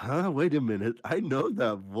 "Huh? Wait a minute! I know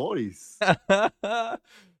that voice."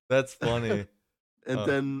 That's funny. And Uh,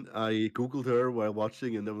 then I googled her while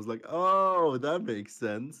watching, and I was like, "Oh, that makes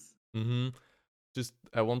sense." mm-hmm. Just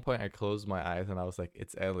at one point, I closed my eyes and I was like,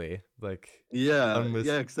 "It's Ellie." Like, Yeah, unmiss.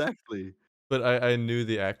 yeah, exactly. But I knew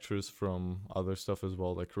the actress from other stuff as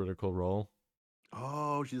well, like Critical Role.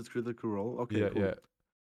 Oh, she's Critical Role. Okay, Yeah, cool. yeah.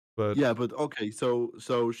 But Yeah, but okay, so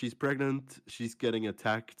she's pregnant, she's getting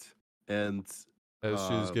attacked, and as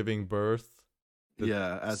she was uh giving birth, that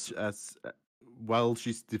yeah, while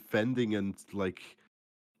she's defending and like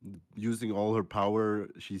using all her power,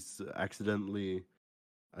 she's accidentally,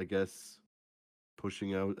 I guess,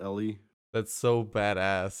 pushing out Ellie. that's so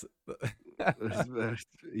badass.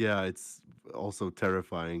 Yeah, it's also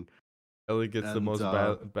terrifying. Ellie gets the And most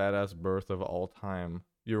badass birth of all time.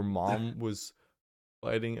 Your mom was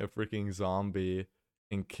fighting a freaking zombie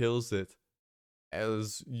and kills it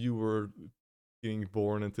as you were being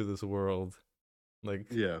born into this world. Like,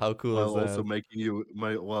 yeah, how cool is that? while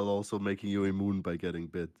also making you immune by getting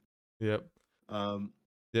bit. Yep. Um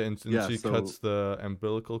Yeah, and yeah, she so cuts the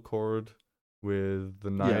umbilical cord with the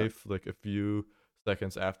yeah, knife like a few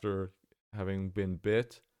seconds after having been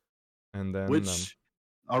bit, and then which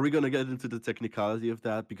are we gonna get into the technicality of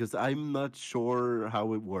that? Because I'm not sure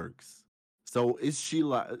how it works. So is she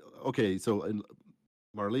like, okay? So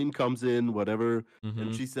Marlene comes in, whatever, and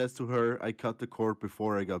mm-hmm, she says to her, "I cut the cord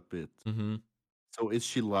before I got bit." mm-hmm. So is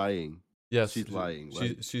she lying? Yes, She's lying,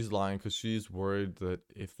 right? she's lying because she's worried that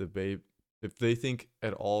if they think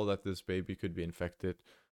at all that this baby could be infected,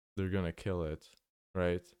 they're gonna kill it,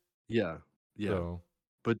 right? Yeah, yeah. So,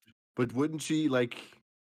 But wouldn't she like,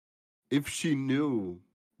 if she knew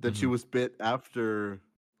that she mm-hmm, was bit after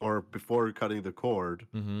or before cutting the cord,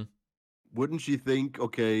 mm-hmm. wouldn't she think,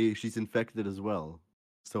 okay, she's infected as well,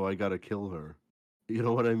 so I gotta kill her? You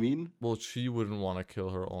know what I mean? Well, she wouldn't want to kill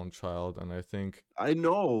her own child, and I think I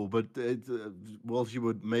know, but well, she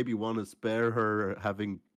would maybe want to spare her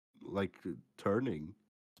having like turning,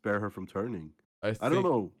 spare her from turning. I I don't think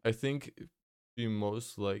know. I think she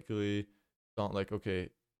most likely thought like, okay,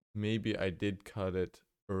 maybe I did cut it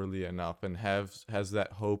early enough and has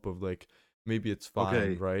that hope of like maybe it's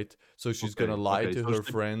fine, Okay, right? So she's gonna okay, lie okay. to So her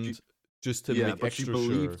she friend just to yeah, make but she extra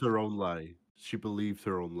believed sure. her own lie. She believed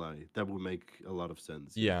her own lie. That would make a lot of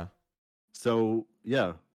sense. Yeah. Yeah. So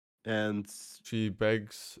yeah, and She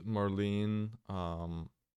begs Marlene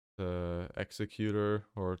to execute her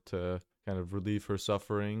or to kind of relieve her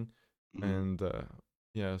suffering. mhm, And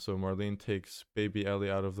yeah, so Marlene takes baby Ellie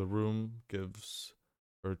out of the room, gives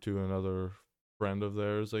her to another friend of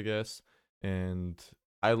theirs, I guess. And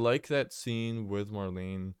I like that scene with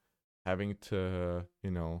Marlene having to,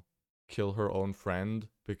 kill her own friend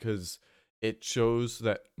because it shows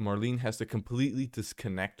that Marlene has to completely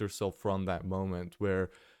disconnect herself from that moment where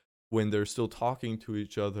when they're still talking to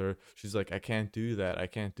each other, she's like, I can't do that. I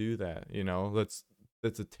can't do that.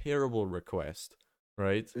 That's a terrible request,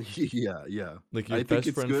 right? yeah, yeah. Like your I think best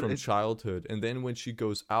it's friend good. from childhood. And then when she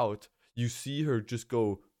goes out, you see her just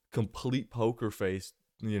go complete poker face,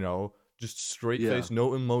 just straight Yeah, face,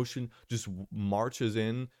 no emotion, just marches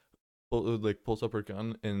in, like pulls up her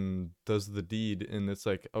gun and does the deed. And it's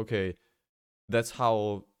like, okay, that's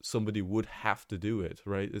how somebody would have to do it,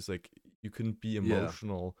 right? It's like you couldn't be yeah,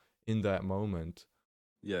 emotional in that moment.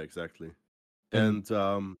 yeah, exactly. And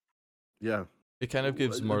And yeah, it kind of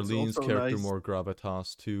gives it's Marlene's also character nice. more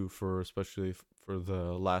gravitas too, for especially for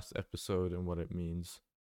the last episode and what it means.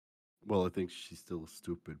 Well, I think she's still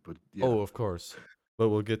stupid, but yeah. Oh, of course. But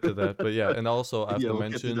we'll get to that. But yeah, and also I have Yeah, to we'll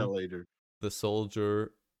get to that mention later. the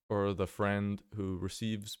soldier or the friend who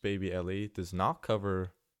receives baby Ellie does not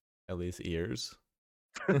cover Ellie's ears.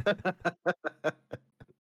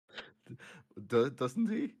 Doesn't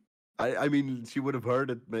he? I mean, she would have heard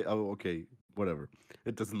it. Oh, okay, whatever.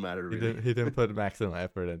 It doesn't matter He really. didn't put maximum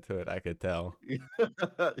effort into it, I could tell.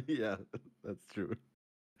 Yeah, that's true.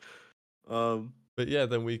 Um, But yeah,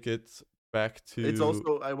 then we get back it's to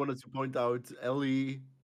also I wanted to point out Ellie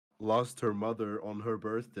lost her mother on her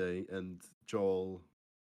birthday, and Joel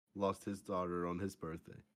lost his daughter on his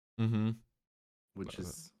birthday, mm-hmm. which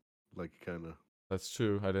is like kind of That's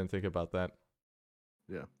true. I didn't think about that.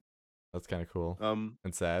 yeah. That's kind of cool Um,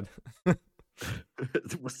 and sad.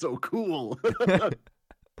 it was so cool.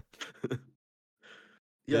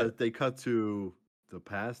 Yeah, Yeah. they cut to the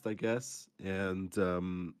past, I guess, and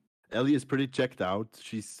Ellie is pretty checked out.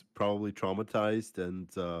 She's probably traumatized and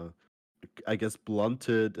I guess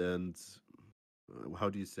blunted and how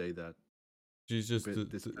do you say that? She's A just bit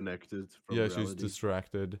disconnected from yeah, she's reality.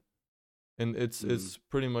 distracted. And Mm, it's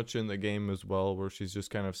pretty much in the game as well where she's just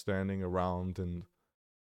kind of standing around and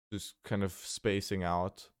just kind of spacing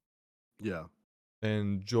out. yeah,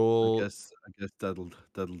 And Joel, I guess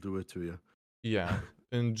that'll do it to you. yeah.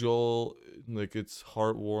 And Joel, like it's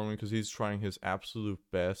heartwarming because he's trying his absolute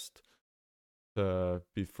best to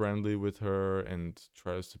be friendly with her and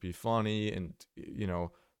tries to be funny and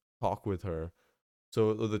talk with her.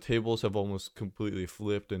 So the tables have almost completely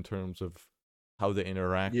flipped in terms of how they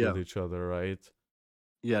interact with Yeah, each other, right?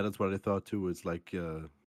 yeah, that's what I thought too. It's like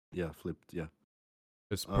yeah, flipped. Yeah.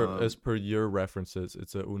 As Um, per your references,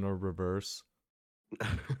 it's a Uno reverse.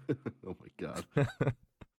 oh my god.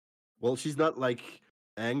 Well, she's not like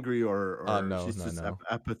angry or No, she's no, just no.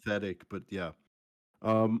 apathetic, but yeah.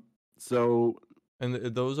 Um, so And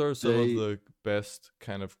those are some of they the best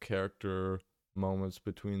kind of character moments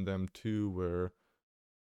between them too, where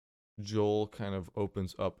Joel kind of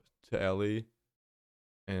opens up to Ellie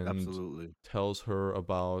and absolutely. tells her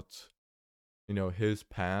about his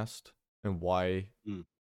past and why Mm.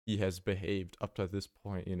 he has behaved up to this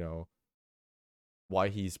point, why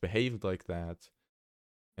he's behaved like that.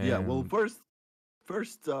 Yeah, well, And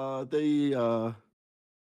first they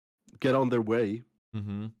get on their way.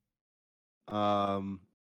 mhm. Um,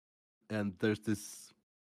 and there's this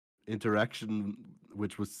interaction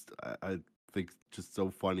which was I think just so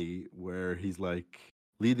funny where he's like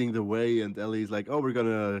leading the way and Ellie's like, "Oh, we're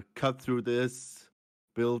gonna cut through this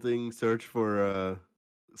building, search for a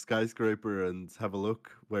skyscraper, and have a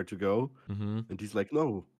look where to go." Mhm. And he's like,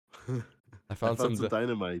 "No, I I found found some some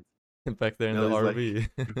dynamite." back there in And the Ellie's like, RV.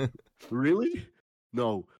 "Really?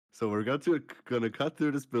 No." So we're gonna cut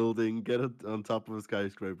through this building, get it on top of a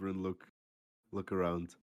skyscraper, and look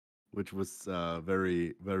around, which was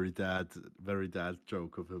very dad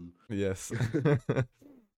joke of him. Yes.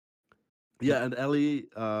 Yeah, and Ellie,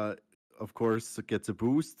 of course, gets a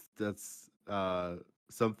boost. That's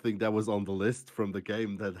something that was on the list from the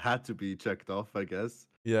game that had to be checked off, I guess.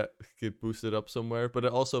 Yeah, get boosted up somewhere, but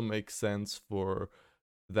it also makes sense for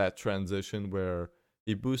that transition where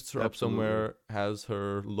he boosts her up Absolutely. somewhere, has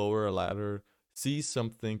her lower a ladder, sees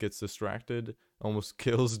something, gets distracted, almost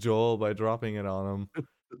kills Joel by dropping it on him.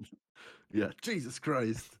 Yeah, Jesus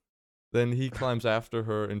Christ. then he climbs after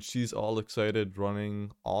her, and she's all excited,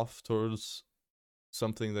 running off towards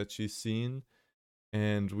something that she's seen.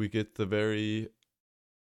 And we get the very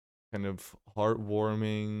kind of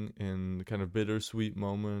heartwarming and kind of bittersweet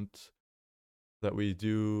moment that we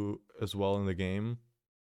do as well in the game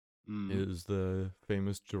Mm, is the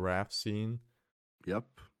famous giraffe scene. yep.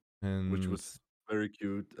 Which And was very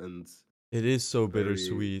cute and it is so very,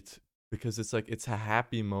 bittersweet because it's like it's a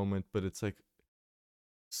happy moment, but it's like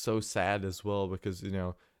so sad as well because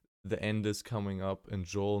the end is coming up and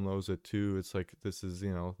Joel knows it too. It's like this is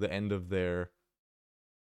the end of their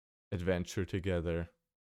adventure together.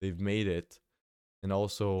 They've made it, and you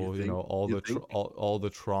also think, all you the think? all the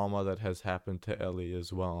trauma that has happened to Ellie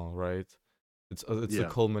as well, right? It's the Yeah,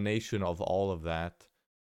 culmination of all of that,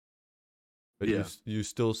 but yeah, you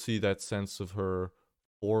still see that sense of her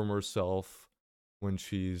former self when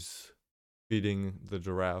she's feeding the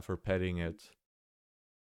giraffe or petting it.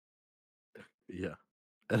 yeah.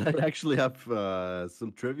 And I actually have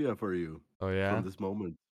some trivia for you Oh from yeah, this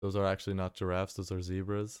moment. those are actually not giraffes; those are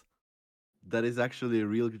zebras. That is actually a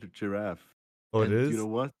real giraffe. Oh, it And you know is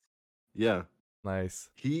what? Yeah, nice.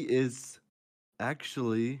 he is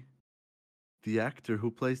actually the actor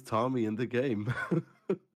who plays Tommy in the game.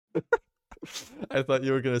 I thought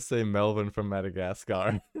you were gonna say Melvin from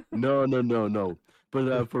Madagascar. No, no, no, no.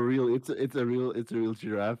 But for real, it's a real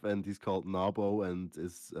giraffe, and he's called Nabo, and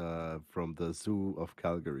is from the Zoo of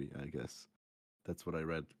Calgary, I guess. That's what I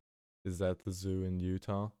read. Is that the zoo in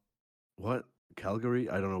Utah? What? Calgary?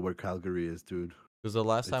 I don't know where Calgary is, dude. Because the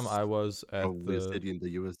last time It's I was at probably a the city in the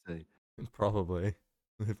USA. probably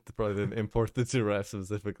they probably didn't import the giraffe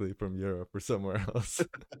specifically from Europe or somewhere else.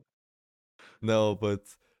 No, but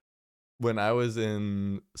when I was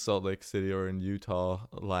in Salt Lake City or in Utah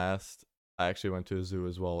last, I actually went to a zoo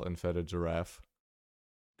as well and fed a giraffe.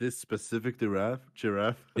 This specific giraffe.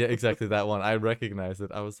 Yeah, exactly that one. I recognized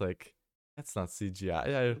it. I was like, that's not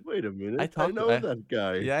CGI. Wait a I minute, I talked. know that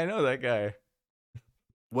guy. Yeah, I know that guy.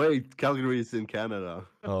 Wait, Calgary is in Canada.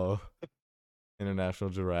 Oh, international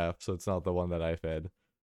giraffe. So it's not the one that I fed.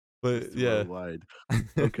 But Mr. yeah. Worldwide.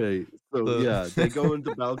 Okay, so So, yeah, they go in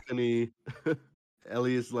the balcony.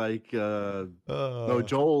 Ellie is like, no, uh,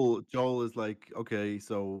 Joel is like, okay,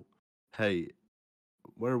 so, hey,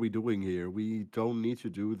 what are we doing here? We don't need to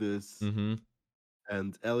do this. mm-hmm.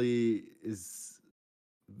 And Ellie is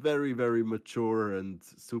very, very mature and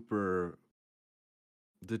super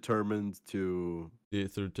determined to See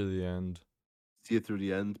it through to the end. see it through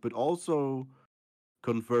the end, but also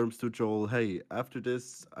confirms to Joel, hey, after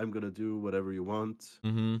this, I'm gonna do whatever you want.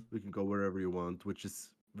 Mm-hmm. We can go wherever you want, which is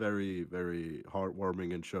very, very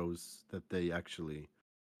heartwarming and shows that they actually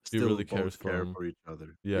She still really cares both for care him. for each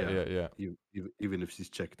other. Yeah, Yeah, yeah, yeah. even if she's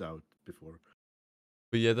checked out before.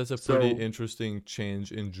 But yeah, that's a pretty So interesting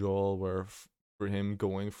change in Joel, where for him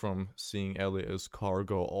going from seeing Ellie as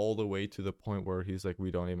cargo all the way to the point where he's like, we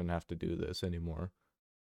don't even have to do this anymore.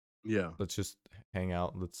 yeah, Let's just hang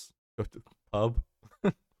out. Let's go to the pub.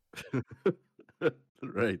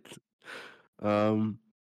 right. Um,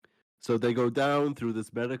 so they go down through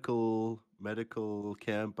this medical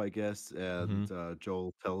camp, I guess, Mm-hmm. and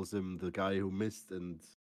Joel tells him the guy who missed and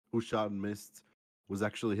who shot and missed was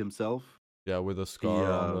actually himself. Yeah, with a He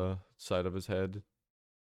scar on the side of his head.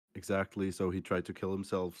 exactly. So he tried to kill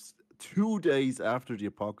himself 2 days after the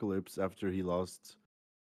apocalypse, after he lost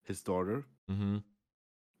his daughter, Mm-hmm.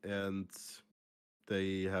 and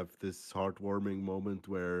they have this heartwarming moment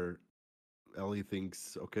where Ellie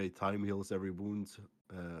thinks, okay, time heals every wound,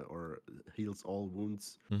 or heals all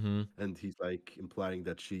wounds, Mm-hmm. and he's like implying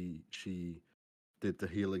that she did the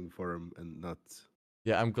healing for him and not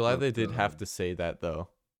Yeah, I'm glad not they did have to say that though.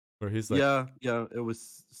 Where he's like, yeah, yeah, it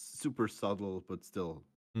was super subtle, but still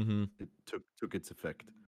mm-hmm. it took its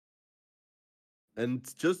effect. And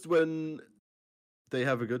just when they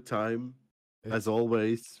have a good time, It, as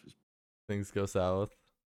always, things go south.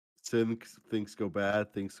 things go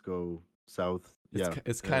bad, things go south. Yeah,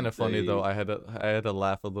 It's kind and of funny though. they I had to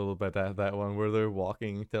laugh a little bit at that one where they're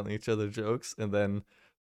walking, telling each other jokes, and then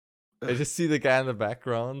I just see the guy in the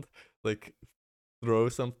background like throw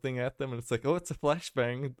something at them, and it's like, oh, it's a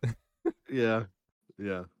flashbang. yeah,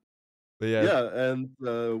 yeah, But yeah, yeah, and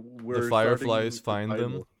the we're fireflies starting the find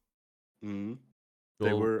them. final. Mhm. They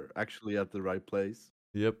Joel, were actually at the right place.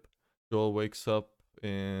 yep. Joel wakes up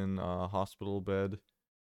in a hospital bed,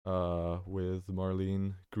 with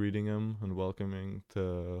Marlene greeting him and welcoming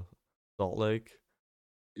to Salt Lake,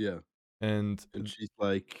 Yeah. and And she's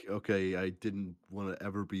like, "Okay, I didn't want to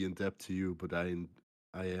ever be in debt to you, but I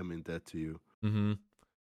am in debt to you." mm-hmm.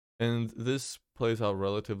 And this plays out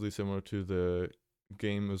relatively similar to the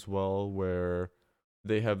game as well, where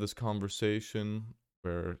they have this conversation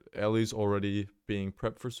where Ellie's already being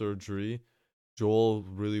prepped for surgery. Joel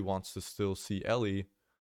really wants to still see Ellie,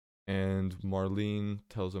 and Marlene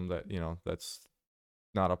tells him that that's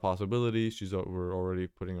not a possibility. We're already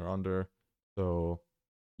putting her under, so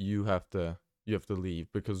you have to leave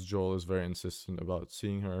because Joel is very insistent about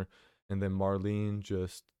seeing her, and then Marlene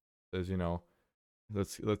just says,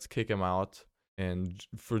 let's kick him out. And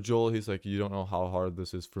for Joel, he's like, you don't know how hard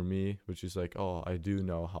this is for me, which is like, oh, I do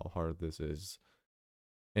know how hard this is.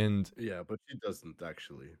 And Yeah, but she doesn't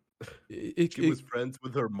actually. She it was friends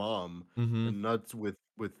with her mom mm-hmm, and not with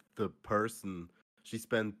the person. She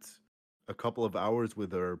spent a couple of hours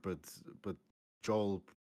with her, but Joel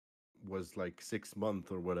was like 6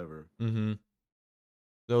 months or whatever. mm-hmm.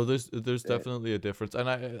 No, there's Eh, definitely a difference, and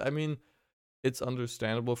I mean, it's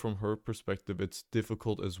understandable from her perspective. It's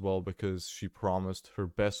difficult as well because she promised her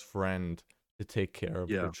best friend to take care of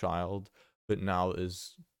her yeah, child, but now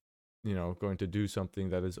is going to do something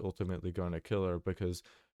that is ultimately going to kill her, because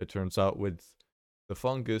it turns out with the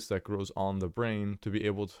fungus that grows on the brain, to be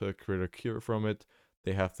able to create a cure from it,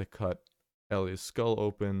 they have to cut Ellie's skull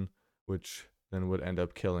open, which then would end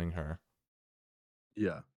up killing her.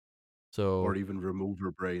 yeah, or So even remove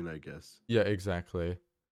her brain, I guess. yeah, exactly.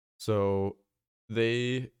 So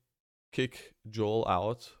they kick Joel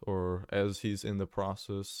out, or as he's in the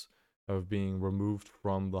process of being removed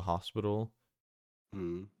from the hospital,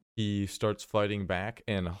 Mm. he starts fighting back,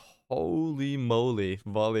 and holy moly,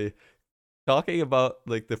 Volley. Talking about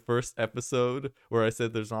like the first episode where I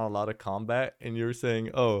said there's not a lot of combat, and you're saying,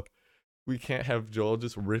 oh, we can't have Joel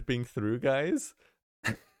just ripping through guys.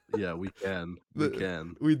 Yeah, we can, we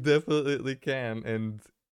can. We definitely can, and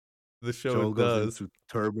the show Joel goes does. into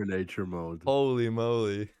Terminator mode. Holy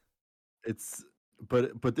moly. It's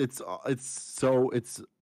but it's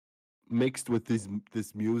mixed with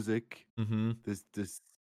this music, Mm-hmm. this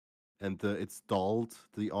and it's dulled.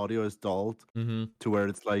 The audio is dulled Mm-hmm. to where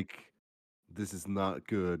it's like this is not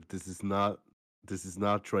good. This is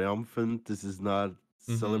not triumphant. This is not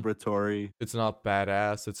Mm-hmm. celebratory. It's not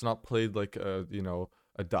badass. It's not played like a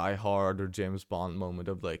Die Hard or James Bond moment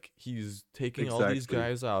of like he's taking all these Exactly.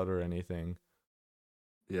 guys out or anything.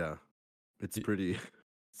 Yeah. It's Y- pretty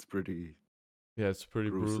it's pretty Yeah, it's pretty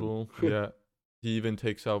gruesome. brutal. Yeah. He even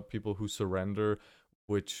takes out people who surrender,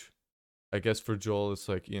 which I guess for Joel it's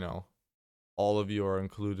like, all of you are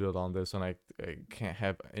included on this, and I can't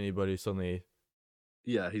have anybody suddenly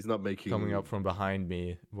Yeah, he's not coming up making from behind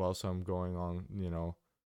me whilst I'm going on,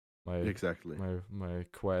 my exactly. my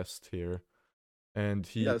quest here. And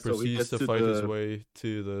he Yeah, so he proceeds gets to to fight his the way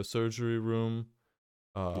to the surgery room.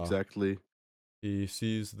 Uh, exactly. he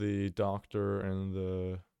sees the doctor and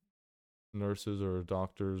the nurses or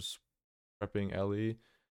doctors prepping Ellie,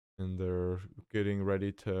 and they're getting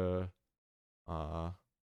ready to, uh,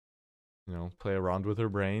 play around with her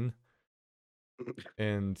brain.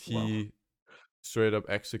 And Wow. he straight up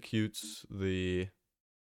executes the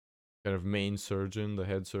kind of main surgeon, the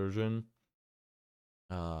head surgeon.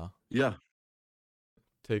 Uh, Yeah.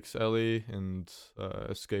 takes Ellie and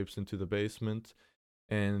escapes into the basement,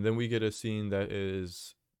 and then we get a scene that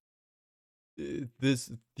is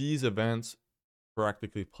these events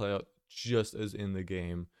practically play out just as in the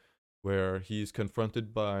game, where he's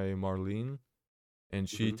confronted by Marlene, and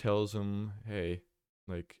she Hmm. tells him, "Hey,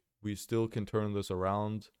 like we still can turn this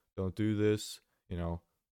around. Don't do this.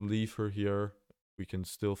 Leave her here. We can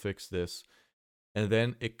still fix this." And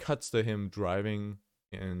then it cuts to him driving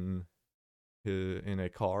in in a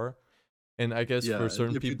car, and I guess Yeah, for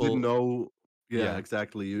certain if you didn't people, know, yeah, yeah,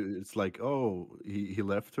 exactly. It's like, oh, he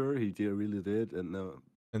left her. He did, really did, and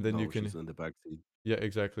and then you no, can, she's in the back seat. yeah,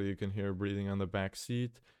 exactly, you can hear breathing on the back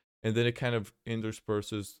seat, and then it kind of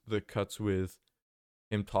intersperses the cuts with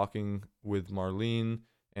him talking with Marlene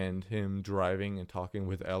and him driving and talking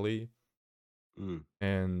with Ellie, Mm.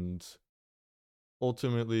 and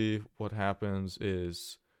ultimately what happens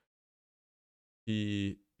is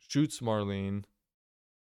he shoots Marlene.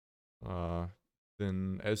 Uh,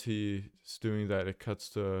 then as he's doing that, it cuts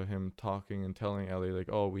to him talking and telling Ellie like,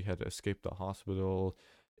 "Oh, we had to escape the hospital.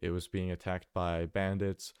 It was being attacked by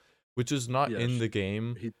bandits," which is not Yeah, in the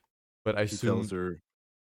game, he but I he tells assumed, her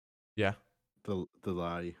yeah. the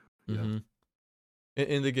lie. Yeah, Mm-hmm.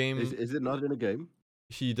 In the is game, is it not in a game?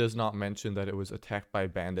 he does not mention that it was attacked by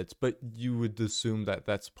bandits, but you would assume that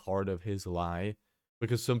that's part of his lie,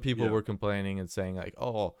 because some people Yeah. were complaining and saying like,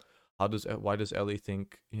 "Oh, why does Ellie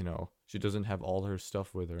think she doesn't have all her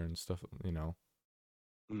stuff with her and stuff?"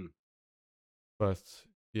 Mm. But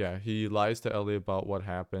yeah, he lies to Ellie about what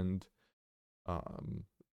happened. Um,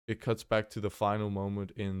 it cuts back to the final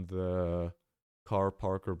moment in the car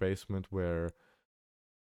park or basement where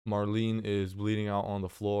Marlene is bleeding out on the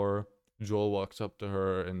floor. Joel walks up to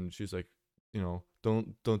her and she's like,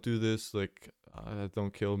 don't do this. Like,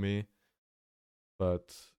 don't kill me.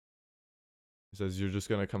 But he says you're just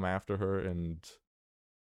gonna come after her and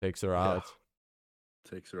takes her Yeah, out.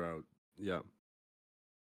 takes her out. Yeah.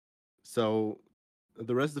 So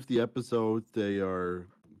the rest of the episode, they are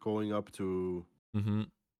going up to Mm-hmm.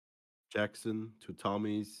 Jackson, to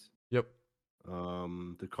Tommy's. Yep.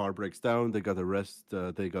 The car breaks down. They gotta rest.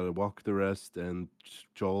 They gotta walk the rest, and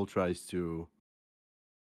Joel tries to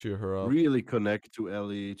Cheer her up. really connect to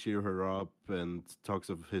Ellie, cheer her up, and talks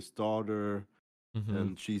of his daughter. Mm-hmm.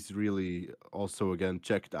 And she's really also again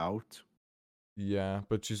checked out. Yeah,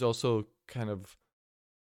 but she's also kind of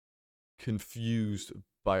confused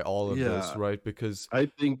by all of this, Yeah, right? Because I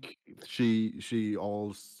think she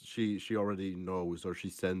already knows or she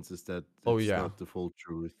senses that oh it's yeah, not the full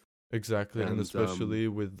truth. exactly, and And especially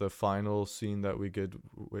with the final scene that we get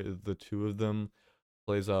with the two of them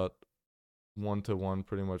plays out one to one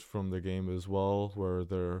pretty much from the game as well, where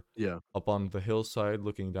they're yeah, up on the hillside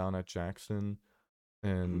looking down at Jackson,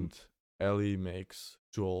 mhm, and Ellie makes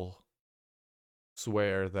Joel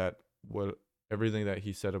swear that what everything that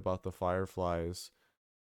he said about the Fireflies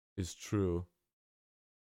is true.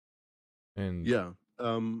 And yeah.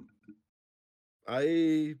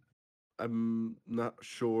 I I'm not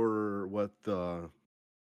sure what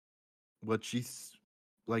she's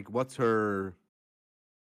like.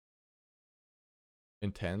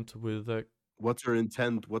 intent with that. What's her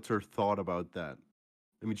intent? What's her thought about that?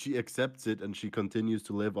 I mean, she accepts it and she continues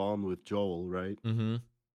to live on with Joel, right? Mm-hmm.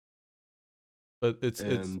 But it's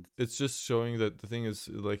it's And it's just showing that the thing is,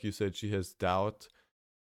 like you said, she has doubt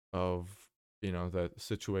of that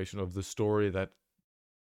situation of the story that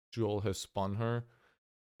Joel has spun her,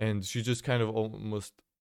 and she just kind of almost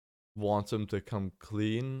wants him to come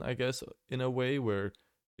clean, I guess, in a way where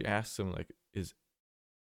she asks him like, "Is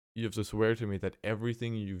you have to swear to me that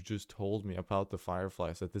everything you've just told me about the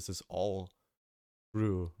Fireflies, that this is all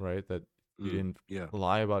true, right? That you didn't yeah,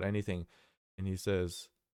 lie about anything." And he says,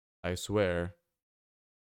 "I swear."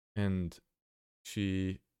 And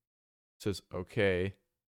she says, "Okay,"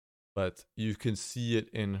 but you can see it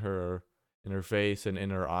in her face and in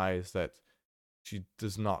her eyes that she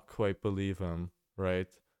does not quite believe him, right?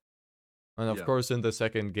 And of yeah, course, in the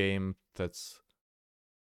second game, that's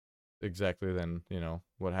exactly then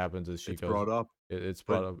what happens is she it's goes, brought up, it's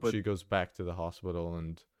but brought up. but She goes back to the hospital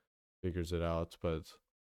and figures it out. But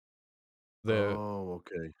the oh,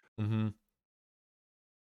 okay. mm-hmm,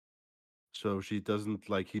 So she doesn't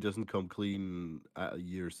like he doesn't come clean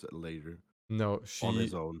years later no, on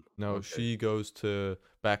his own. Okay. she goes to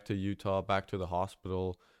back to Utah, back to the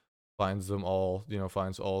hospital, finds them all,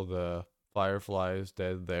 finds all the fireflies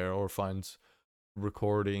dead there, or finds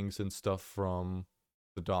recordings and stuff from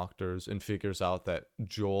the doctors and figures out that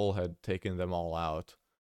Joel had taken them all out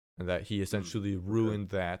and that he Mm, essentially okay. ruined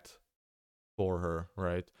that for her,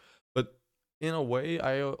 right? But in a way,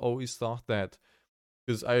 I always thought that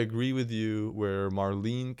because I agree with you where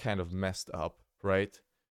Marlene kind of messed up, right?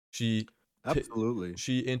 She t- Absolutely.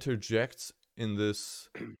 she interjects in this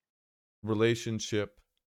relationship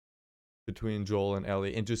between Joel and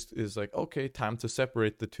Ellie and just is like, okay, time to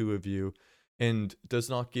separate the two of you, and does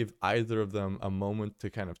not give either of them a moment to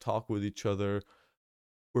kind of talk with each other.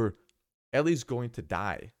 Where Ellie's going to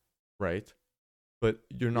die, right? But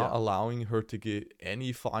you're not Yeah. allowing her to get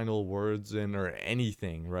any final words in or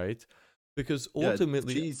anything, right? Because Yeah,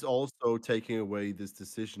 ultimately, she's also taking away this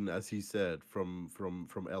decision, as he said, from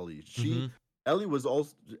Ellie. mm-hmm,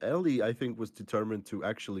 Ellie, I think, was determined to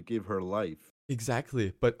actually give her life.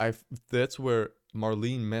 exactly. But that's where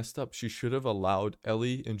Marlene messed up. She should have allowed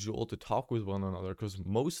Ellie and Joel to talk with one another, because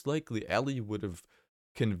most likely Ellie would have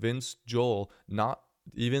convinced Joel, not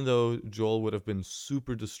even though Joel would have been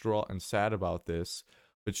super distraught and sad about this,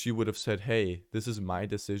 but she would have said, "Hey, this is my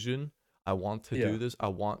decision. I want to Yeah. do this. I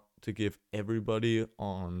want to give everybody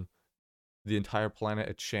on the entire planet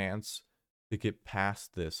a chance to get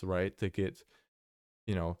past this, right? To get,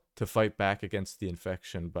 to fight back against the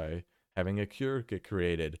infection by having a cure get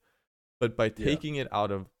created." But by Yeah. taking it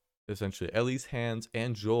out of essentially Ellie's hands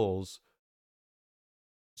and Joel's,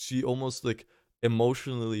 she almost like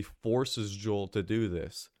emotionally forces Joel to do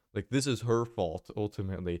this. Like, this is her fault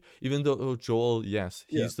ultimately. Even though Joel, yes,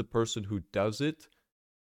 Yeah. he's the person who does it,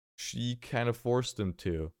 she kind of forced him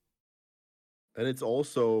to. And it's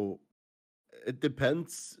also it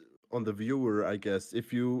depends on the viewer, I guess.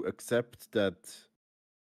 If you accept that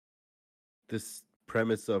this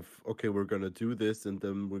premise of okay, we're gonna do this and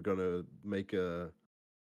then we're gonna make a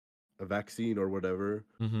vaccine or whatever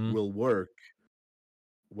Mm-hmm. will work,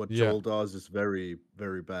 what Yeah. Joel does is very,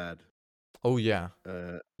 very bad. Oh yeah.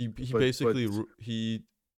 Uh, He but basically he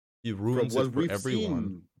from ruins it what for we've everyone.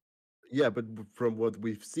 seen, yeah, but from what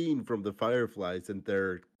we've seen from the Fireflies and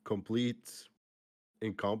their complete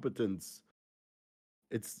incompetence,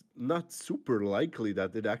 it's not super likely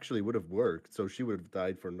that it actually would have worked. So she would have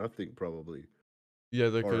died for nothing, probably, Yeah,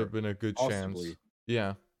 there could have or been a good chance. possibly.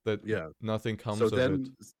 Yeah, that Yeah. nothing So comes of it.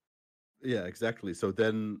 then, yeah, exactly. So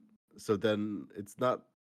then it's not.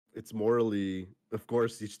 It's morally, of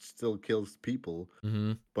course, he still kills people,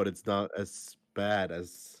 Mm-hmm. but it's not as bad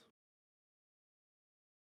as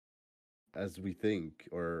we think,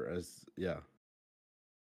 or as yeah.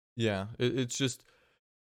 Yeah, it's just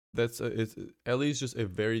it's Ellie's just a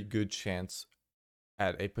very good chance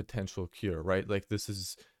at a potential cure, right? Like this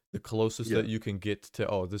is the closest Yeah. that you can get to.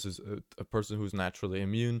 Oh, this is a person who's naturally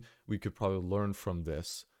immune. We could probably learn from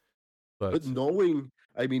this, But but knowing,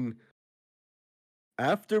 I mean,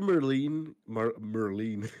 after Merlene,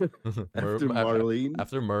 after Marlene,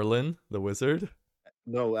 after Merlin, the wizard.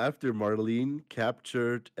 no, after Marlene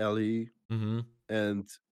captured Ellie Mm-hmm. and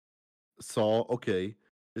saw, okay,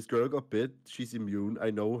 this girl got bit, she's immune. I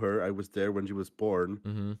know her. I was there when she was born.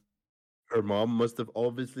 Mm-hmm. Her mom must have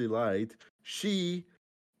obviously lied. She,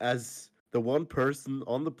 as the one person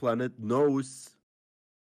on the planet, knows,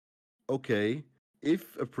 okay,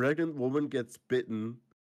 if a pregnant woman gets bitten,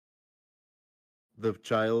 the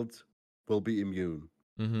child will be immune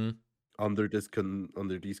Mm-hmm. under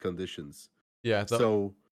these conditions. Yeah,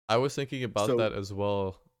 So I was thinking about so that as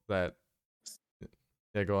well. That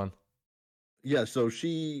yeah, go on. yeah, so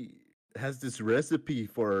she has this recipe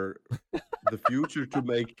for the future to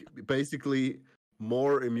make basically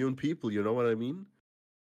more immune people, you know what I mean?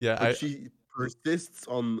 Yeah, But she persists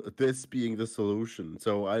on this being the solution.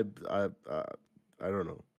 So I don't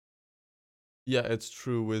know. yeah, it's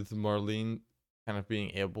true with Marlene kind of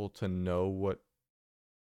being able to know what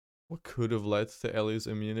could have led to Ellie's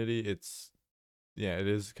immunity. It's yeah, it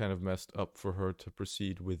is kind of messed up for her to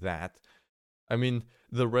proceed with that. I mean,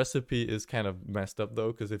 the recipe is kind of messed up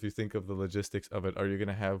though, because if you think of the logistics of it, are you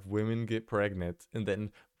gonna have women get pregnant and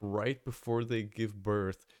then right before they give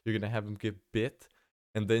birth, you're gonna have them get bit,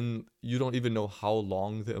 and then you don't even know how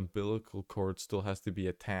long the umbilical cord still has to be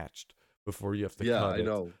attached before you have to Yeah, cut I it.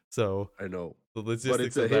 know. So I know. the But it's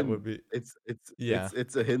logistics a of that hint. would be It's yeah.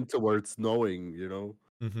 it's a hint towards knowing, you know?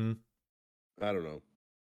 Mm-hmm. I don't know.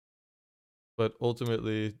 But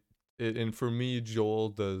ultimately, and for me, Joel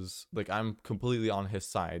does like I'm completely on his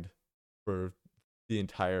side for the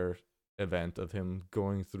entire event of him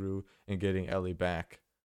going through and getting Ellie back.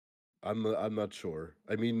 I'm not sure.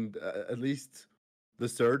 I mean, at least the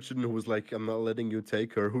surgeon who was like, "I'm not letting you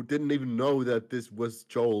take her," who didn't even know that this was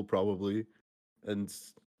Joel probably, and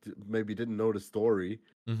maybe didn't know the story.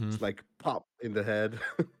 Mm-hmm. It's like pop in the head,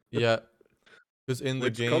 Yeah, because in the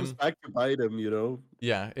which comes game, back to bite him. You know?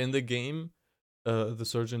 yeah, in the game, the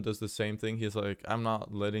surgeon does the same thing. He's like, "I'm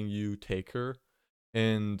not letting you take her,"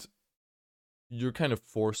 and you're kind of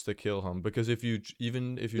forced to kill him because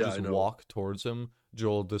even if you Yeah, just I know. walk towards him,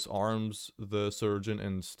 Joel disarms the surgeon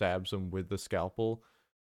and stabs him with the scalpel.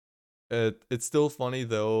 It's still funny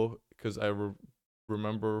though because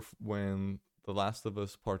remember when The Last of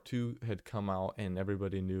Us Part 2 had come out and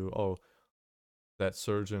everybody knew, oh, that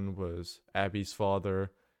surgeon was Abby's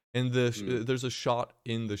father. And Mm. there's a shot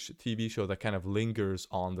in the TV show that kind of lingers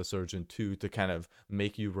on the surgeon too to kind of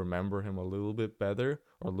make you remember him a little bit better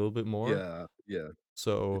or a little bit more. Yeah, yeah.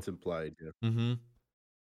 So, It's implied. Yeah. mm-hmm.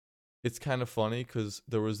 It's kind of funny because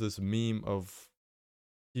there was this meme of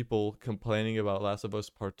people complaining about Last of Us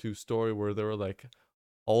Part 2 story where they were like,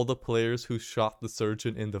 all the players who shot the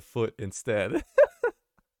surgeon in the foot instead.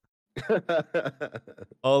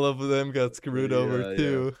 All of them got screwed over Yeah, yeah.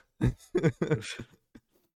 too.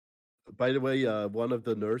 By the way, one of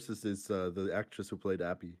the nurses is the actress who played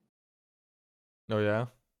Abby. Oh yeah,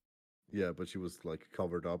 Yeah, but she was like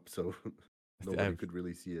covered up, so nobody could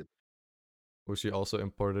really see it. was she also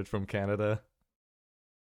imported from Canada?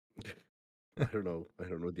 I don't know. I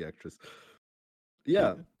don't know the actress.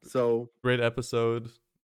 Yeah, so Great episode.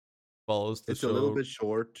 Follows the it's a little show. bit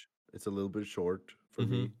short. It's a little bit short for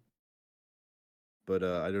Mm-hmm. me, but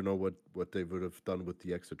I don't know what they would have done with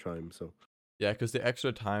the extra time. So Yeah, because the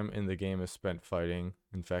extra time in the game is spent fighting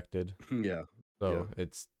infected, yeah, yeah. so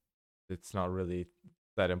it's not really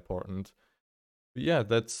that important. But yeah,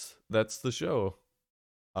 that's the show.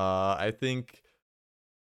 I think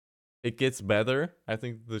it gets better. I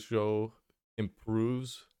think the show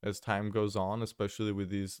improves as time goes on, especially with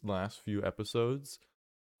these last few episodes.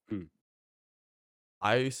 Hmm.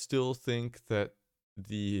 I still think that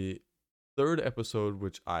the third episode,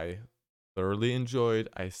 which I thoroughly enjoyed,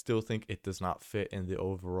 I still think it does not fit in the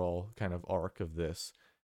overall kind of arc of this.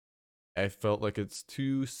 I felt like it's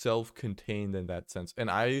too self-contained in that sense. And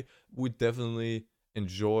I would definitely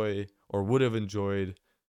enjoy, or would have enjoyed,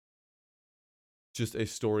 just a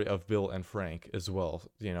story of Bill and Frank as well,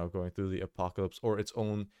 going through the apocalypse, or its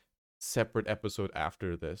own separate episode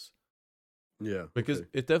after this. Yeah. Because Okay.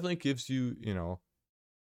 it definitely gives you,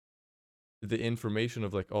 the information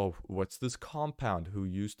of like, oh, what's this compound? Who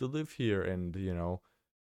used to live here? And,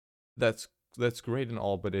 that's great and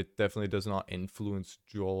all, but it definitely does not influence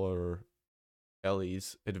Joel or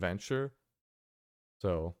Ellie's adventure.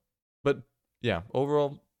 So, but yeah,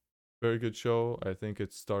 overall, very good show. I think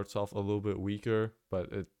it starts off a little bit weaker,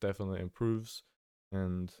 but it definitely improves.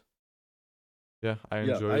 And yeah, I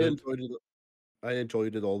Yeah, enjoyed it. I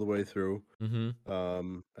enjoyed it all the way through.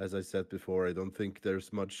 Mm-hmm. As I said before, I don't think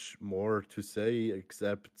there's much more to say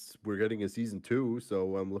except we're getting a season 2,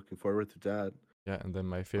 so I'm looking forward to that. Yeah, and then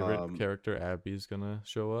my favorite Um, character, Abby, is gonna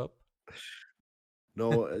show up.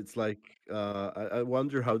 no, it's like I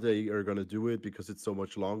wonder how they are gonna do it because it's so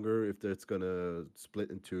much longer. If it's gonna split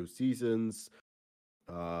into seasons,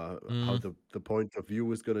 how Mm, the point of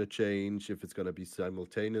view is gonna change. If it's gonna be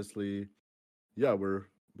simultaneously, yeah, we're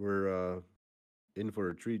in for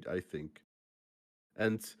a treat, I think.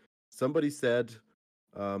 And somebody said,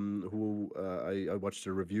 who I watched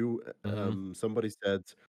a review. mm-hmm. Somebody said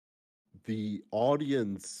the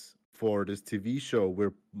audience for this TV show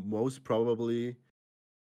will most probably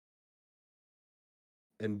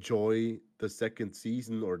enjoy the second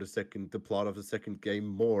season or the plot of the second game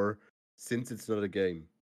more since it's not a game.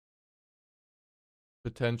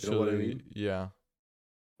 You know what I Potentially, mean? yeah.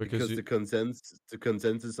 Because Because you, the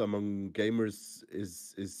consensus among gamers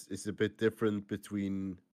is a bit different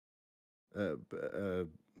between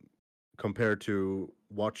compared to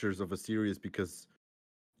watchers of a series because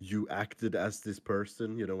you acted as this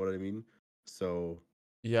person, you know what I mean? So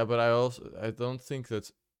yeah, but I don't think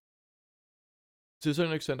that's, to a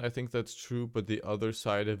certain extent, I think that's true, but the other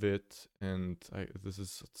side of it, and this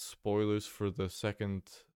is spoilers for the second,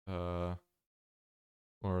 or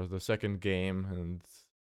the second game, and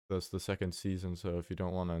thus the second season. So if you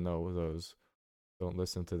don't want to know those, don't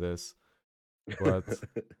listen to this. But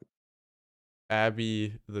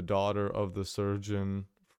Abby, the daughter of the surgeon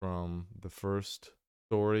from the first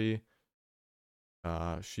story,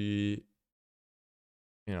 she,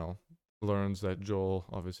 you know, learns that Joel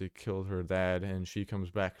obviously killed her dad, and she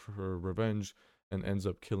comes back for her revenge and ends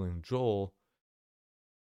up killing Joel.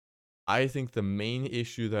 I think the main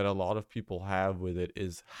issue that a lot of people have with it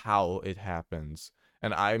is how it happens.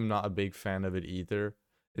 And I'm not a big fan of it either.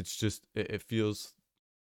 It's just, it feels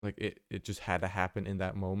like it just had to happen in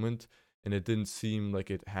that moment. And it didn't seem like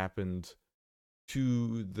it happened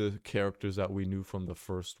to the characters that we knew from the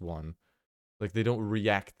first one. Like they don't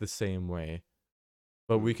react the same way.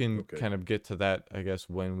 But we can okay. kind of get to that, I guess,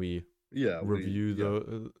 when we Yeah, review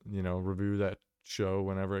yeah. review that show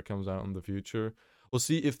whenever it comes out in the future. We'll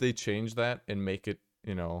see if they change that and make it,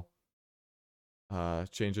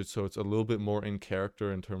 change it so it's a little bit more in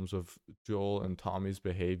character in terms of Joel and Tommy's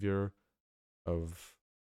behavior of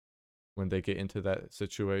when they get into that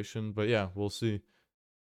situation. But yeah, we'll see.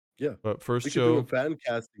 Yeah. But first We could do a show, fan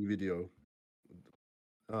casting video.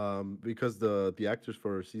 Because the actors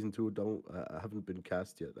for season 2 don't haven't been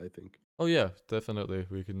cast yet, I think. oh yeah, definitely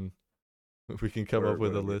we can we can come Or up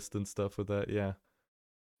with a whatever. list and stuff with that. Yeah.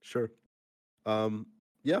 Sure. Um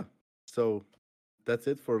yeah. So that's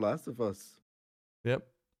it for Last of Us. Yep.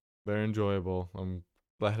 Very enjoyable. I'm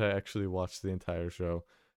glad I actually watched the entire show.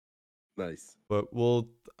 Nice. But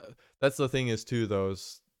that's the thing is too, though,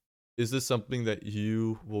 is this something that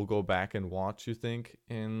you will go back and watch, you think,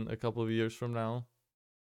 in a couple of years from now?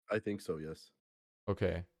 I think so, yes.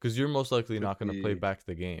 Okay. Because you're most likely Could not going to play be back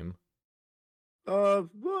the game. well,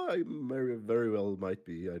 I very well might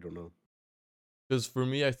be, I don't know. Because for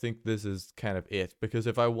me, I think this is kind of it. Because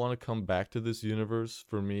if I want to come back to this universe,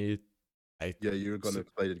 for me, I Yeah, you're s- gonna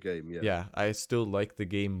play the game, yeah. yeah, I still like the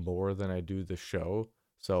game more than I do the show.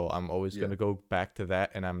 So I'm always going Yeah. to go back to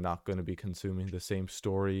that, and I'm not going to be consuming the same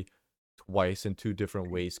story twice in two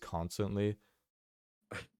different ways constantly.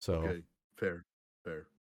 So, Okay. Fair. Fair.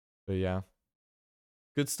 but yeah,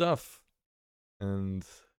 good stuff. And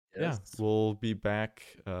yeah, Yes. we'll be back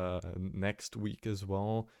next week as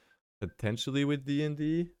well, potentially with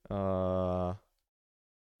D&D.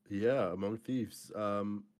 Yeah, Among Thieves.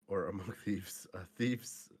 Or Among Thieves.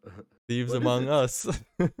 Thieves. Thieves What is Among it? Us.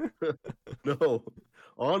 No.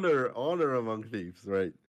 Honor Among Thieves,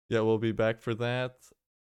 right. Yeah, we'll be back for that.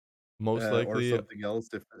 most or likely, something else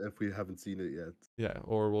if we haven't seen it yet. yeah,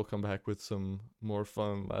 or we'll come back with some more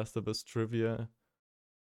fun Last of Us trivia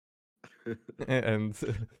and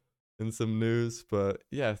and some news. But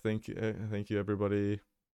yeah, thank you everybody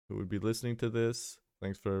who would be listening to this.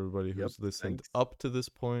 Thanks for everybody Yep. who's listened Thanks. up to this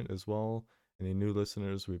point as well. Any new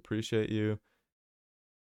listeners, we appreciate you.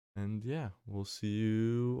 And yeah, we'll see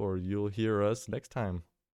you, or you'll hear us next time.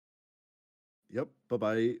 Yep. Bye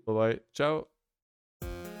bye. Bye bye. Ciao.